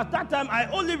 At that time, I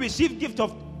only received gift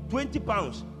of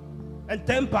 £20 and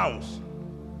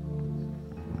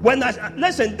 £10.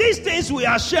 Listen, these things we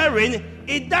are sharing,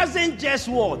 it doesn't just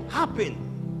happen.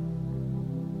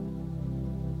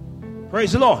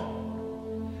 Praise the Lord.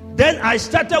 Then I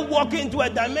started walking into a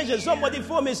dimension. Somebody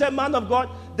phoned me and said, man of God,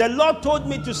 the Lord told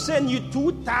me to send you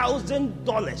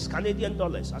 $2,000, Canadian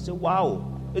dollars. I said, wow,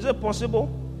 is it possible?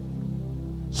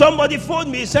 Somebody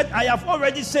phoned me and said, I have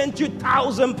already sent you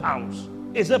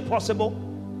 £1,000. Is it possible?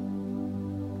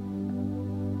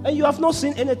 And you have not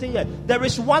seen anything yet. There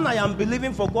is one I am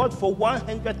believing for God for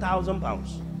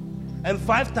 £100,000 and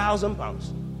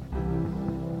 £5,000.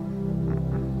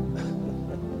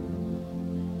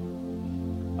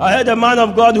 I heard a man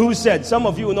of God who said, some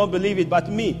of you will not believe it, but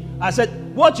me, I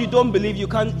said, what you don't believe, you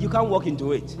can't walk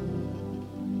into it.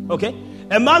 Okay?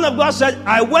 A man of God said,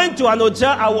 I went to an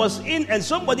hotel I was in and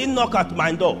somebody knocked at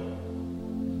my door.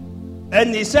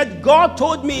 And he said, God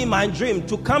told me in my dream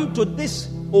to come to this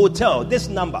hotel, this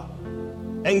number,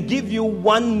 and give you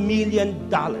 $1 million.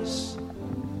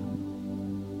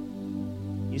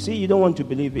 You see, you don't want to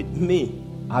believe it. Me,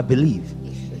 I believe.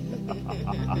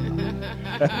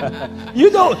 You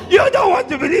don't want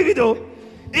to believe it though.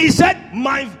 He said,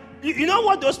 you know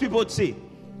what those people say?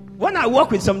 When I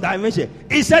work with some dimension,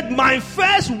 he said, my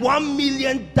first $1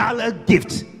 million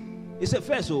gift. He said,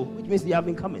 first, which means they have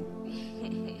been coming.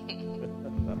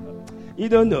 You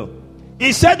don't know.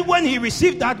 He said when he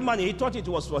received that money, he thought it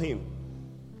was for him.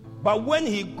 But when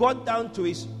he got down to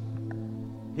his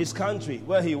country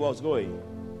where he was going,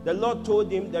 the Lord told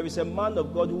him there is a man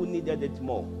of God who needed it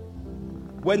more.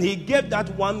 When he gave that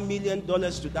 $1 million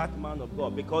to that man of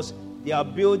God, because their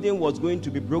building was going to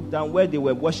be broke down, where they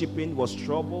were worshiping was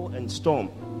trouble and storm.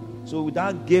 So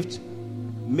that gift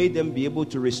made them be able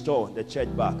to restore the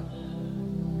church back.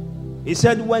 He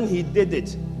said when he did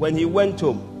it, when he went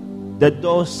home, the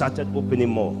door started opening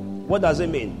more. What does it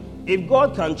mean? If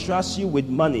God can trust you with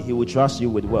money, he will trust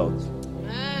you with wealth.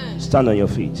 Stand on your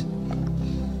feet.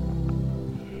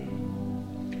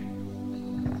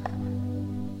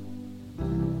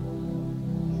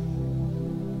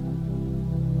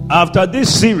 After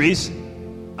this series,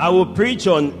 I will preach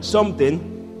on something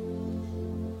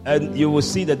and you will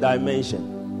see the dimension.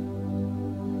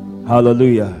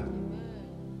 Hallelujah.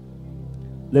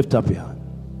 Lift up your hand.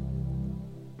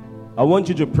 I want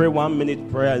you to pray 1 minute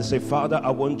prayer and say, Father, I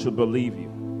want to believe you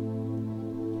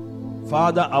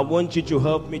Father, I want you to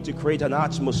help me to create an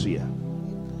atmosphere.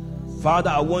 Father,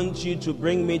 I want you to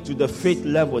bring me to the faith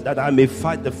level that I may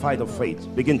fight the fight of faith.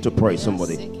 Begin to pray,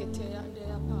 somebody.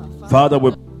 Father,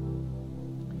 we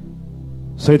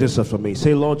say this after me.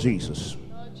 Say, Lord Jesus,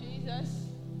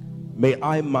 may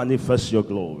I manifest your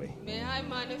glory. May I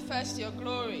manifest your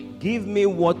glory. Give me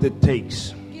what it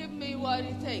takes. Give me what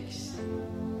it takes.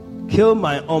 Kill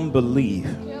my unbelief.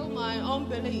 Kill my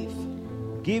unbelief.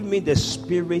 Give me the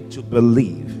spirit to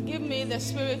believe. Give me the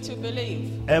spirit to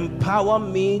believe. Empower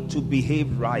me to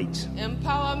behave right.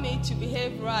 Empower me to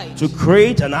behave right. To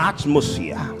create an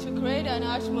atmosphere. To create an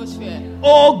atmosphere.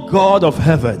 Oh God of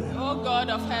heaven. Oh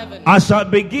God of heaven. As I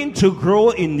begin to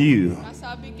grow in you. As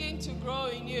I begin to grow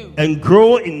in you. And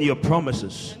grow in your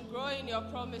promises. And grow in your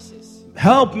promises.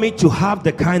 Help me to have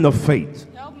the kind of faith.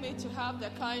 Help me to have the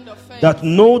kind of faith. That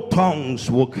no tongues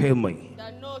will kill me.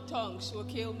 That no tongues will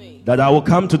kill me. That I will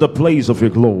come to the place of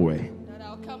your glory. That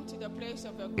I'll come to the place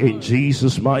of your glory. In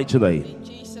Jesus' mighty name. In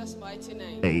Jesus' mighty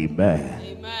name. Amen.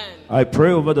 Amen. I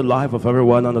pray over the life of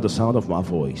everyone under the sound of my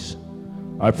voice.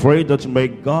 I pray that may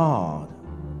God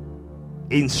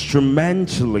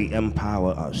instrumentally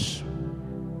empower us.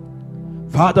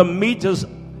 Father, meet us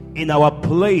in our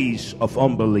place of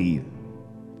unbelief.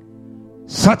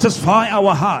 Satisfy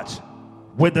our hearts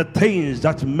with the things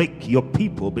that make your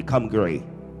people become great.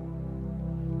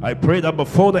 I pray that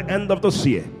before the end of this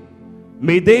year,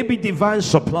 may there be divine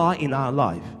supply in our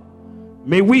life.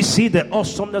 May we see the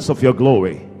awesomeness of your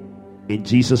glory. In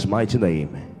Jesus' mighty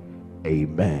name,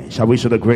 amen. Shall we show the grace?